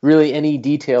really any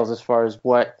details as far as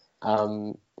what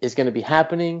is going to be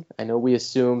happening. I know we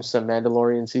assume some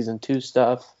Mandalorian Season 2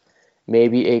 stuff,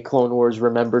 maybe a Clone Wars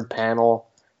Remembered panel.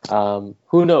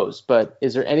 Who knows? But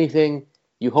is there anything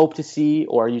you hope to see,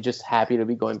 or are you just happy to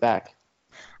be going back?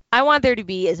 I want there to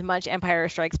be as much Empire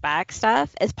Strikes Back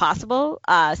stuff as possible.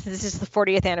 Since this is the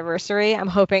 40th anniversary, I'm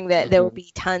hoping that there will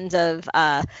be tons of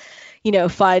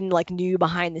fun, new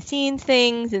behind the scenes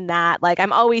things and that.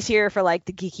 I'm always here for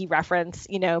the geeky reference,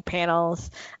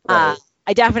 panels. Right.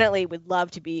 I definitely would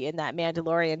love to be in that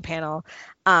Mandalorian panel.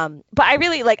 But I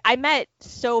really I met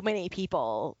so many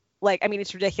people.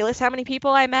 It's ridiculous how many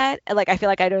people I met. I feel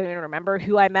like I don't even remember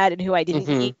who I met and who I didn't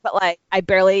meet, but I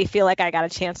barely feel like I got a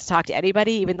chance to talk to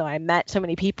anybody, even though I met so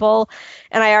many people.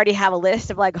 And I already have a list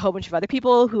of a whole bunch of other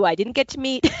people who I didn't get to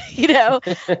meet,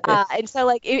 and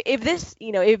so if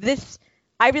this,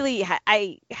 I really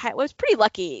was pretty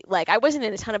lucky. I wasn't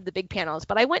in a ton of the big panels,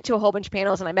 but I went to a whole bunch of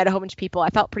panels and I met a whole bunch of people. I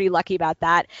felt pretty lucky about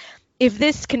that. If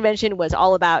this convention was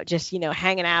all about just,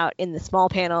 hanging out in the small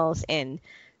panels and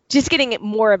just getting it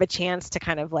more of a chance to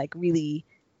kind of really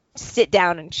sit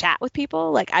down and chat with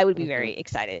people, I would be very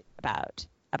excited about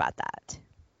that.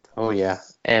 Oh yeah.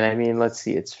 And let's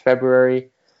see, it's February.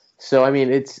 So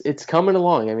it's coming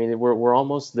along. We're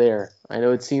almost there. I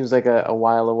know it seems like a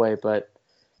while away, but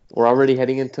we're already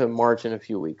heading into March in a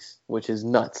few weeks, which is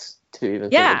nuts to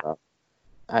even think about.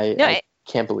 I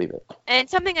can't believe it. And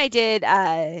something I did,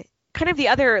 kind of the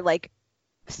other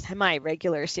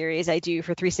semi-regular series I do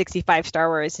for 365 Star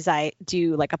Wars is I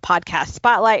do a podcast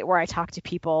spotlight where I talk to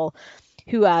people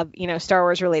who have Star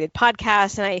Wars related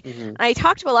podcasts, and I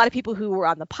talked to a lot of people who were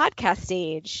on the podcast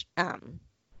stage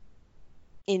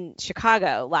in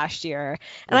Chicago last year,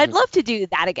 and I'd love to do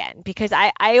that again, because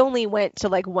I only went to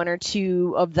one or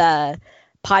two of the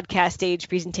podcast stage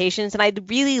presentations, and I'd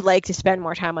really like to spend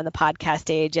more time on the podcast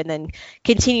stage and then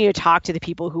continue to talk to the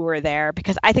people who were there,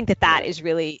 because I think that is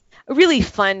really a really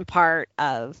fun part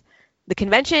of the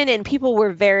convention, and people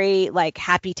were very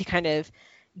happy to kind of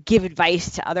give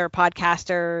advice to other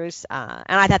podcasters, and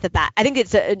I thought that I think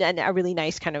it's a really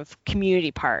nice kind of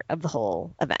community part of the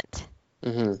whole event.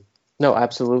 No,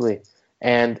 absolutely.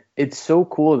 And it's so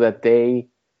cool that they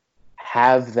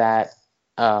have that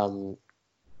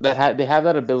they have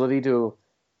that ability to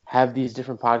have these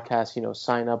different podcasts,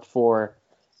 sign up for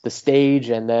the stage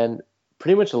and then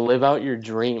pretty much live out your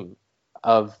dream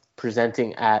of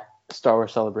presenting at Star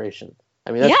Wars Celebration.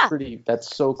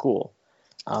 That's so cool.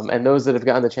 And those that have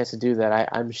gotten the chance to do that,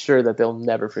 I'm sure that they'll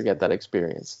never forget that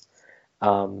experience.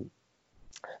 But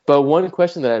one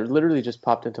question that literally just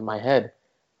popped into my head,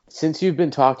 since you've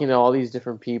been talking to all these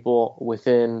different people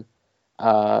within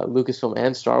Lucasfilm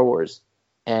and Star Wars,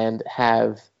 and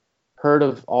have heard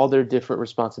of all their different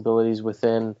responsibilities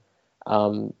within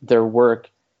their work,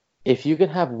 if you could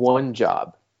have one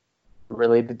job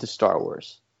related to Star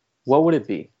Wars, what would it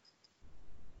be?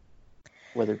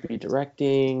 Whether it be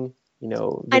directing, I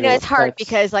know it's hard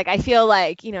because I feel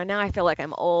now I feel like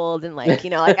I'm old, and I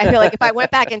feel like if I went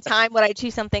back in time, would I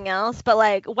choose something else? But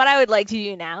what I would like to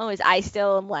do now is I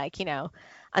still am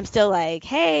I'm still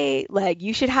hey,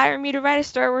 you should hire me to write a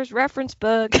Star Wars reference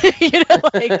book. I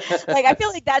feel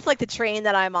like that's the train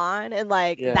that I'm on, and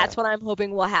that's what I'm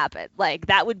hoping will happen.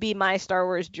 That would be my Star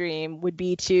Wars dream, would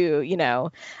be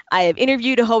to, I have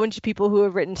interviewed a whole bunch of people who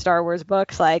have written Star Wars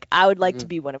books. I would like to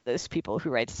be one of those people who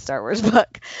writes a Star Wars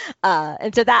book.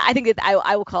 And so that, I think that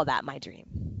I will call that my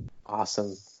dream.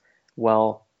 Awesome.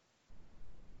 Well,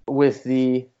 with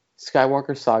the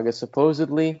Skywalker saga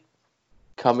supposedly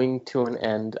coming to an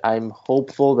end, I'm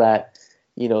hopeful that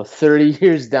 30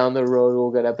 years down the road,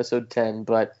 we'll get episode 10.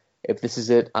 But if this is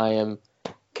it, I am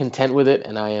content with it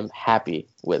and I am happy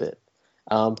with it.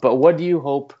 But what do you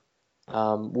hope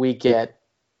we get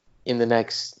in the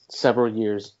next several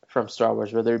years from Star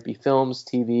Wars, whether it be films,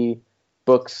 TV,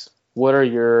 books? What are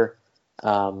your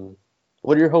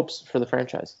hopes for the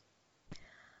franchise?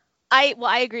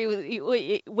 I agree with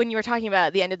you. When you were talking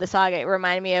about the end of the saga, it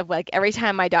reminded me of like every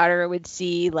time my daughter would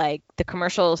see like the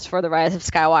commercials for The Rise of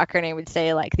Skywalker, and I would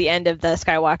say like the end of the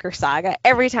Skywalker saga.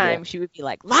 Every time she would be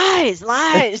like, lies,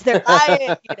 they're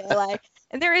lying, like.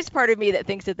 And there is part of me that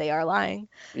thinks that they are lying.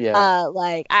 Yeah.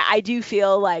 Like I do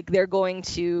feel like they're going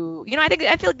to, I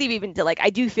feel like they've even like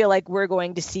I do feel like we're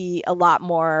going to see a lot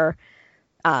more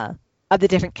of the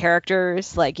different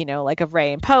characters, like, like of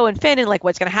Rey and Poe and Finn, and like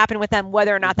what's going to happen with them,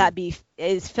 whether or not that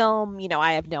is film,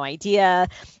 I have no idea.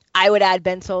 I would add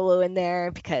Ben Solo in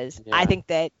there because I think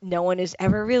that no one is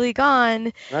ever really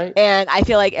gone. Right. And I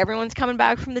feel like everyone's coming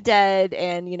back from the dead,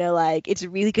 and, like it's a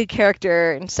really good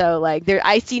character. And so like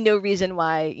I see no reason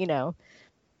why,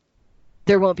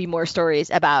 there won't be more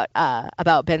stories about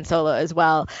Ben Solo as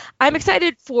well. I'm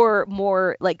excited for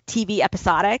more like TV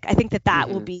episodic. I think that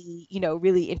will be,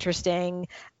 really interesting.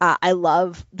 I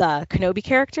love the Kenobi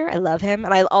character. I love him.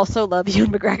 And I also love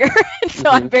Ewan McGregor. And so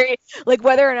I'm very like,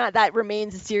 whether or not that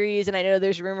remains a series, and I know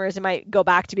there's rumors it might go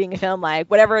back to being a film, like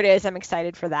whatever it is, I'm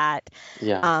excited for that.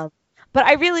 Yeah. But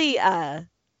I really, I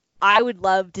would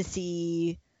love to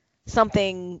see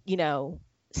something,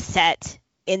 set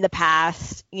in the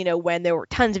past, when there were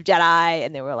tons of Jedi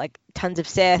and there were like tons of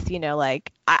Sith,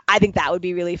 like I think that would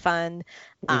be really fun.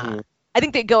 I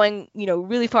think that going,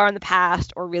 really far in the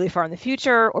past or really far in the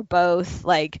future or both,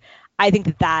 like I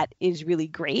think that is really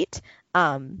great.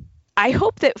 I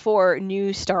hope that for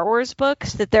new Star Wars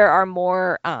books that there are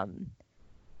more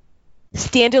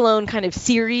standalone kind of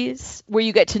series where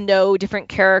you get to know different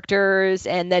characters,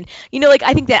 and then like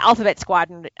I think that Alphabet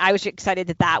Squadron, I was excited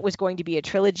that was going to be a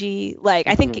trilogy. Like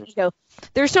I think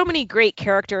there's so many great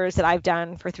characters that I've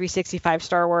done for 365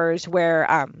 Star Wars where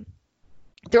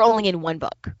they're only in one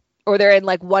book, or they're in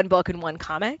like one book and one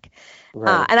comic.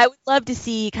 Right. And I would love to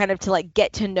see kind of to like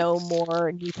get to know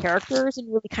more new characters and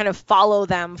really kind of follow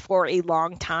them for a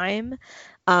long time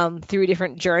through a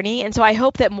different journey. And so I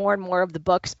hope that more and more of the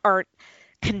books aren't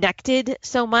connected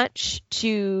so much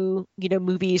to,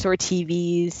 movies or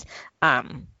TVs,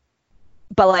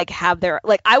 but like have their,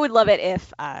 like, I would love it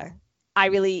if I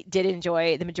really did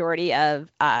enjoy the majority of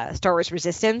Star Wars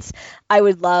Resistance. I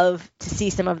would love to see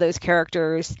some of those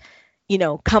characters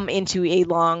come into a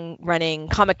long running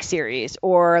comic series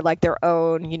or like their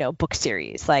own, book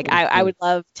series. Like I would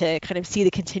love to kind of see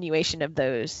the continuation of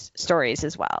those stories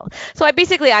as well. So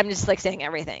I'm just like saying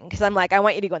everything because I'm like, I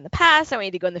want you to go in the past. I want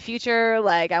you to go in the future.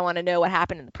 Like I want to know what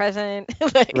happened in the present.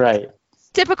 Like, right.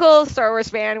 Typical Star Wars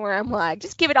fan where I'm like,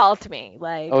 just give it all to me.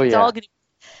 Like it's all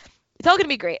going to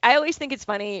be great. I always think it's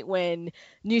funny when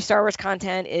new Star Wars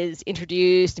content is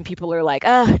introduced and people are like,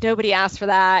 oh, nobody asked for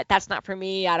that. That's not for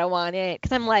me. I don't want it.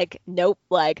 Because I'm like, nope.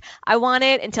 Like, I want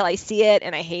it until I see it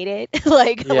and I hate it.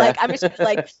 Like I'm just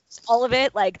like, all of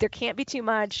it. Like, there can't be too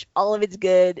much. All of it's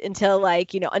good until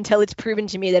like, until it's proven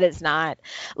to me that it's not.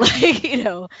 Like,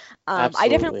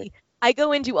 I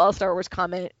go into all Star Wars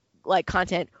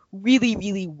content really,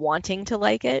 really wanting to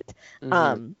like it.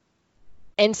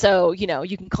 And so,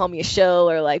 you can call me a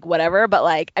shill or like whatever, but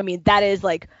like, I mean, that is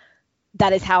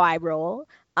how I roll.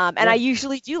 And I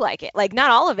usually do like it. Like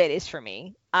not all of it is for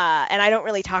me. And I don't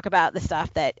really talk about the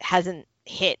stuff that hasn't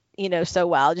hit, so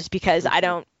well, just because I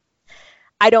don't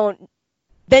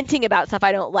venting about stuff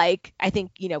I don't like, I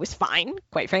think, is fine,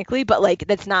 quite frankly, but like,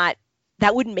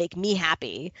 that wouldn't make me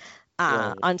happy,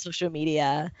 on social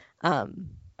media.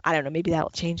 I don't know. Maybe that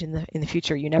will change in the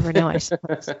future. You never know, I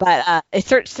suppose. But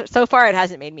so far it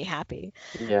hasn't made me happy.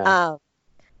 Yeah.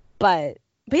 But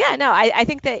yeah, no. I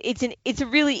think that it's a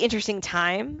really interesting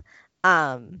time.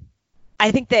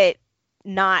 I think that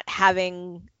not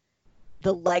having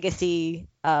the legacy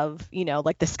of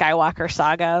like the Skywalker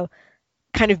saga,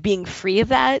 kind of being free of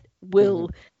that will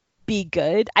be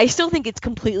good. I still think it's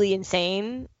completely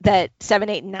insane that 7,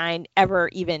 8, and 9 ever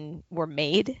even were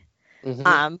made.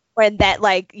 When that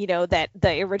like that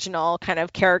the original kind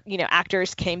of character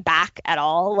actors came back at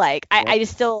all, like I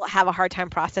just still have a hard time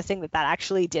processing that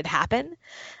actually did happen,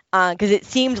 because it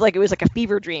seemed like it was like a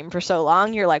fever dream for so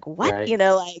long. You're like, what? Right.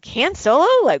 Like Han Solo,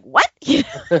 like what?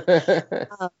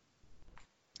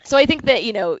 So I think that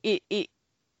it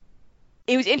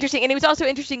was interesting, and it was also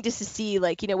interesting just to see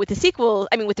like with the sequel,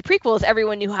 I mean with the prequels,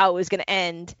 everyone knew how it was going to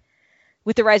end.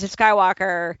 With the Rise of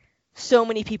Skywalker, so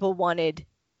many people wanted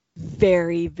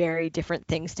very, very different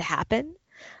things to happen.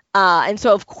 And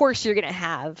so of course you're gonna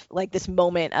have like this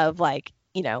moment of like,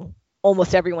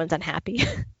 almost everyone's unhappy.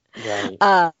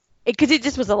 Right. Because it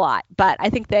just was a lot. But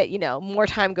I think that, more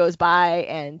time goes by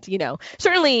and,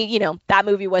 certainly, that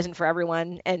movie wasn't for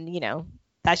everyone and,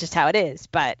 that's just how it is.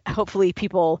 But hopefully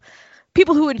people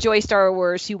who enjoy Star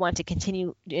Wars, who want to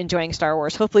continue enjoying Star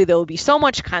Wars, hopefully there will be so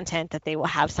much content that they will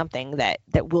have something that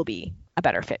will be a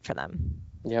better fit for them.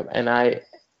 Yep. And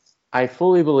I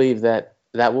fully believe that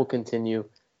will continue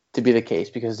to be the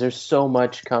case because there's so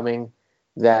much coming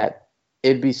that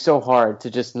it'd be so hard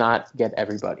to just not get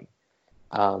everybody.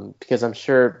 Because I'm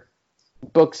sure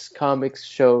books, comics,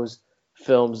 shows,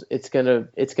 films, it's gonna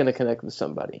connect with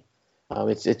somebody.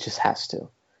 It just has to.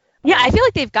 Yeah, I feel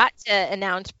like they've got to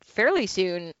announce fairly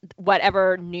soon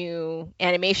whatever new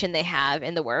animation they have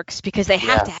in the works because they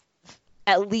have to have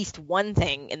at least one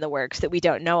thing in the works that we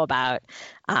don't know about.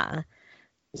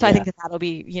 So I think that'll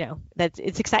be,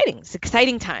 it's exciting. It's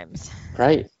exciting times.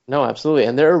 Right. No, absolutely.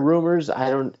 And there are rumors.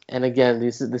 and again,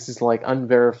 this is like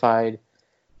unverified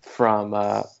from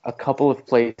a couple of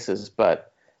places,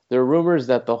 but there are rumors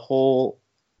that the whole,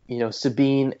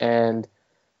 Sabine and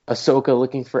Ahsoka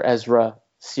looking for Ezra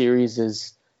series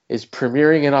is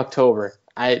premiering in October.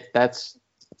 That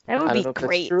would be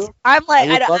great. I'm like,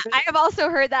 I have also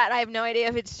heard that. I have no idea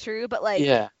if it's true, but like,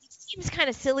 it seems kind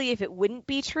of silly if it wouldn't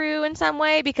be true in some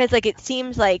way because like it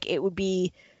seems like it would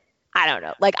be. I don't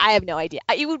know. Like, I have no idea.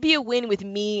 It would be a win with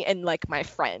me and, like, my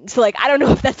friends. Like, I don't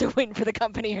know if that's a win for the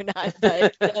company or not.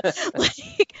 But,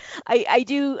 like, I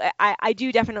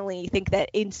do definitely think that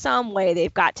in some way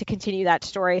they've got to continue that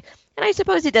story. And I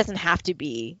suppose it doesn't have to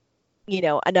be,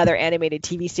 another animated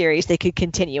TV series. They could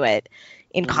continue it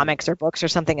in comics or books or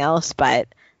something else. But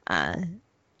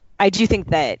I do think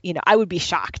that, I would be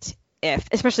shocked if,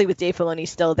 especially with Dave Filoni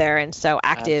still there and so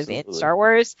active in Star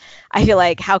Wars, I feel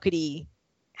like how could he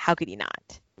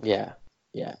not? Yeah.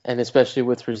 And especially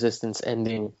with Resistance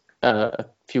ending a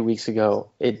few weeks ago,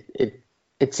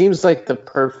 it seems like the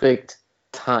perfect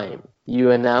time. You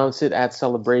announce it at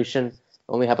Celebration,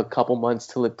 only have a couple months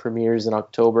till it premieres in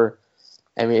October.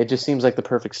 I mean, it just seems like the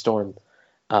perfect storm.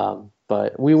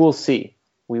 But we will see.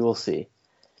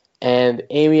 And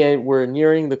Amy, we're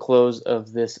nearing the close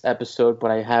of this episode, but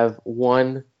I have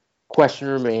one question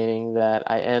remaining that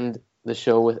I end the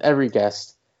show with every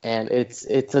guest. And it's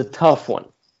a tough one.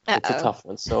 Uh-oh. It's a tough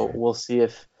one. So we'll see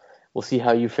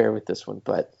how you fare with this one.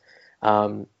 But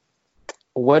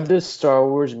what does Star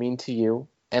Wars mean to you,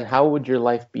 and how would your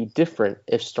life be different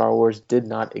if Star Wars did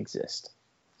not exist?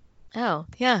 Oh,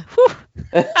 yeah.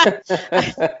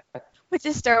 What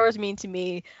does Star Wars mean to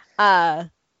me? I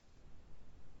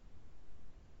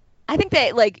think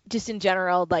that, like, just in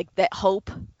general, like, that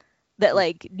hope, that,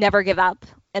 like, never give up.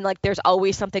 And, like, there's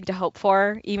always something to hope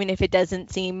for, even if it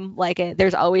doesn't seem like it.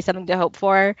 There's always something to hope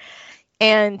for.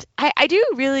 And I do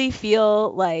really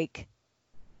feel like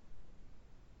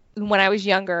when I was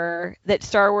younger that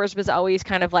Star Wars was always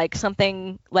kind of like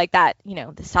something like that,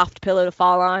 the soft pillow to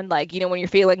fall on. Like, when you're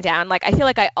feeling down. Like, I feel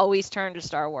like I always turned to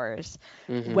Star Wars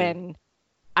when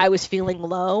I was feeling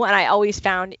low. And I always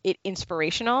found it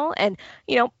inspirational. And,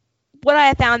 would I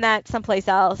have found that someplace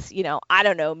else? I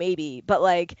don't know, maybe. But,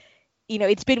 like,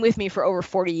 it's been with me for over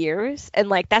 40 years and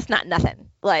like, that's not nothing.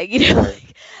 Like,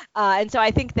 and so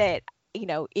I think that,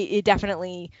 it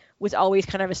definitely was always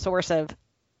kind of a source of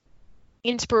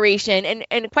inspiration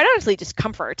and quite honestly, just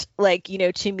comfort, like,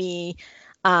 to me.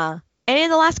 And in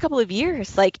the last couple of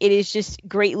years, like it has just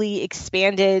greatly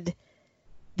expanded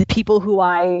the people who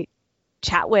I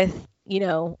chat with,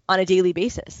 on a daily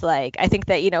basis. Like, I think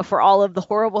that, for all of the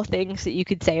horrible things that you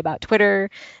could say about Twitter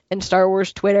and Star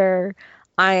Wars Twitter,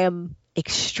 I am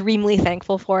extremely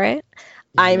thankful for it.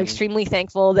 I'm extremely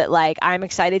thankful that like I'm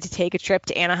excited to take a trip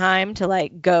to Anaheim to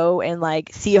like go and like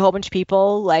see a whole bunch of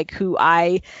people like who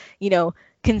I,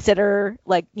 consider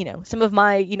like, some of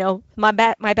my,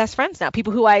 my best friends now,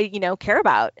 people who I, care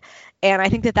about. And I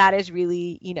think that is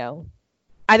really,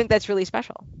 I think that's really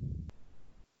special.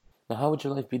 Now, how would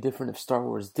your life be different if Star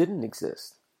Wars didn't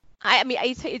exist? I mean,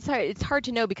 it's hard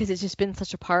to know because it's just been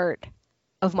such a part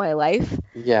of my life.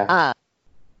 Yeah.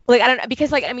 Like, I don't know,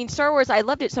 because, like, I mean, Star Wars, I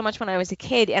loved it so much when I was a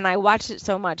kid, and I watched it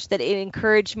so much that it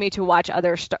encouraged me to watch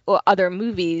other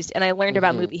movies, and I learned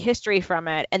about movie history from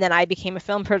it, and then I became a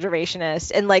film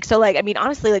preservationist, and, like, so, like, I mean,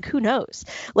 honestly, like, who knows?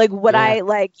 Like, would I,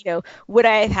 like, would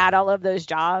I have had all of those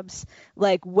jobs?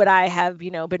 Like, would I have,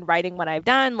 been writing what I've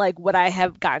done? Like, would I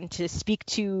have gotten to speak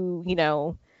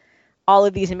to, all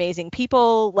of these amazing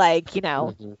people? Like,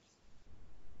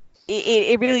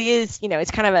 It really is,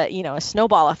 it's kind of a, a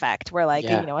snowball effect where like,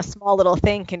 a small little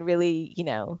thing can really,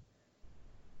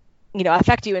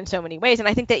 affect you in so many ways. And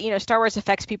I think that, Star Wars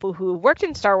affects people who have worked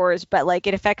in Star Wars, but like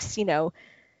it affects the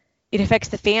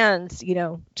fans,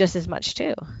 just as much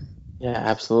too. Yeah,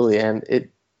 absolutely. And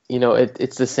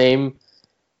it's the same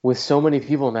with so many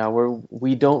people now, where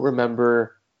we don't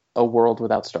remember a world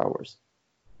without Star Wars.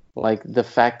 Like the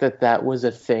fact that was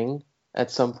a thing at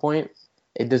some point,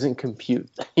 it doesn't compute.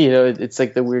 It's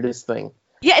like the weirdest thing.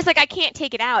 Yeah, it's like I can't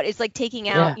take it out. It's like taking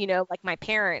out, like my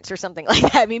parents or something like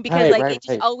that. I mean, because it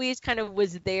just always kind of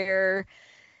was there.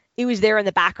 It was there in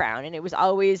the background, and it was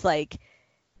always like,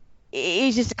 it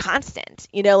was just a constant,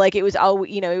 like it was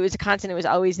always, it was a constant. It was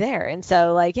always there. And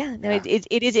so like,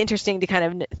 it is interesting to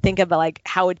kind of think about like,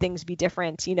 how would things be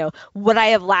different? Would I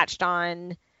have latched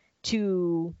on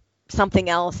to something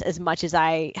else as much as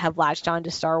I have latched on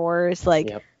to Star Wars?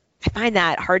 Like, I find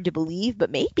that hard to believe,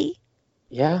 but maybe.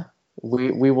 Yeah.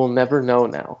 We will never know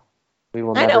now. We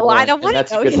will never know. I don't want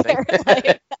to know either.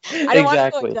 Like, I don't want to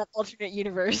go into that alternate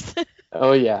universe.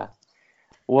 Oh, yeah.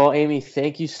 Well, Amy,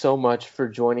 thank you so much for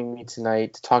joining me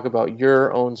tonight to talk about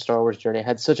your own Star Wars journey. I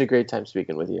had such a great time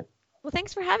speaking with you. Well,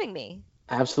 thanks for having me.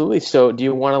 Absolutely. So do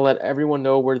you want to let everyone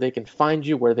know where they can find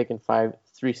you, where they can find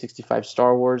 365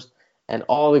 Star Wars, and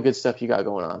all the good stuff you got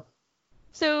going on?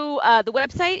 So the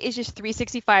website is just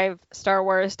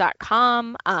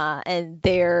 365starwars.com, and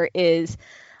there is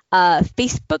a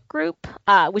Facebook group,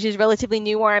 which is relatively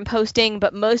new, where I'm posting,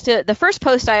 but most of the first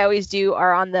post I always do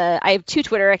are I have 2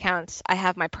 Twitter accounts. I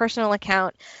have my personal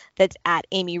account that's at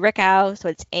Amy Rickau, so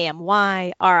it's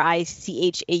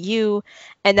AMYRICHAU,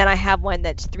 and then I have one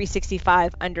that's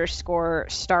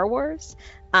 365_Star Wars.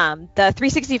 The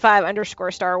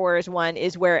 365_Star Wars one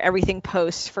is where everything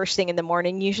posts first thing in the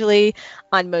morning, usually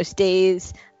on most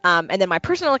days. And then my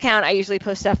personal account, I usually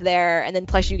post stuff there. And then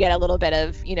plus you get a little bit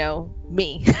of,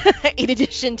 me in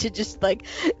addition to just like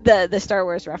the Star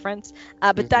Wars reference.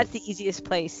 But that's the easiest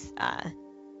place that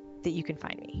you can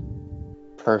find me.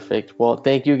 Perfect. Well,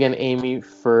 thank you again, Amy,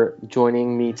 for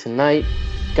joining me tonight.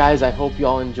 Guys, I hope you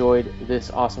all enjoyed this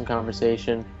awesome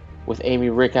conversation with Amy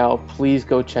Rickau. Please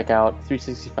go check out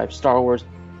 365 Star Wars,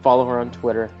 follow her on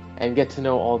Twitter, and get to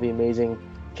know all the amazing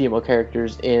female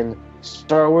characters in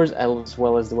Star Wars, as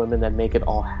well as the women that make it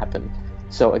all happen.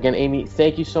 So again, Amy,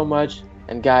 thank you so much.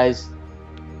 And guys,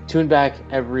 tune back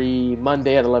every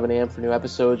Monday at 11 a.m. for new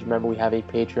episodes. Remember, we have a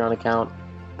Patreon account,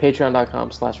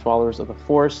 patreon.com/followers of the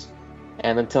Force.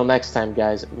 And until next time,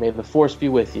 guys, may the Force be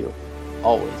with you,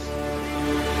 always.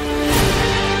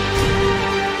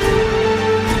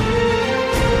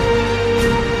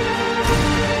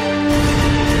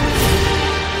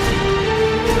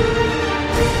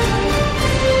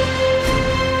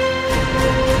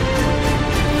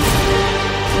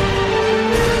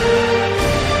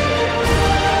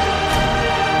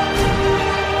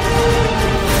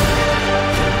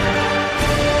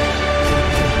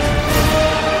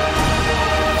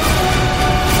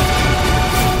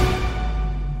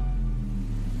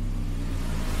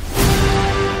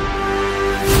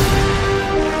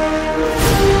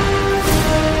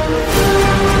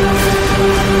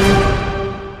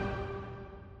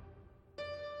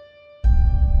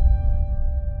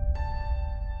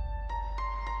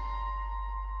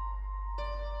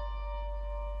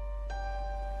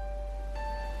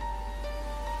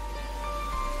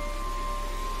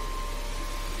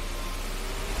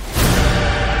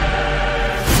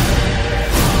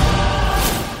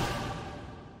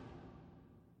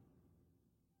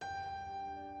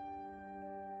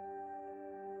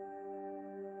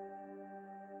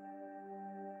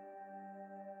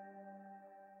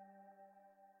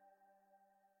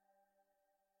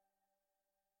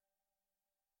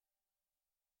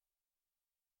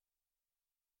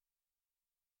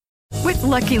 With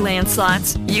Lucky Land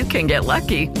Slots, you can get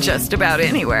lucky just about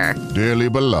anywhere. Dearly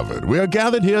beloved, we are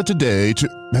gathered here today to...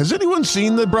 Has anyone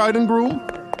seen the bride and groom?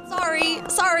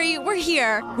 Sorry, we're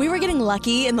here. We were getting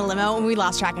lucky in the limo and we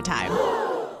lost track of time.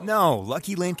 No,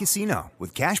 Lucky Land Casino,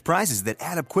 with cash prizes that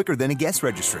add up quicker than a guest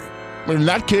registry. In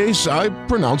that case, I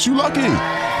pronounce you lucky.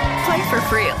 Play for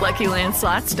free at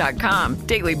LuckyLandSlots.com.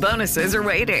 Daily bonuses are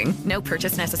waiting. No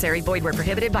purchase necessary. Void where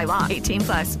prohibited by law.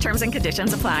 18+. Terms and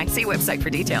conditions apply. See website for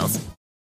details.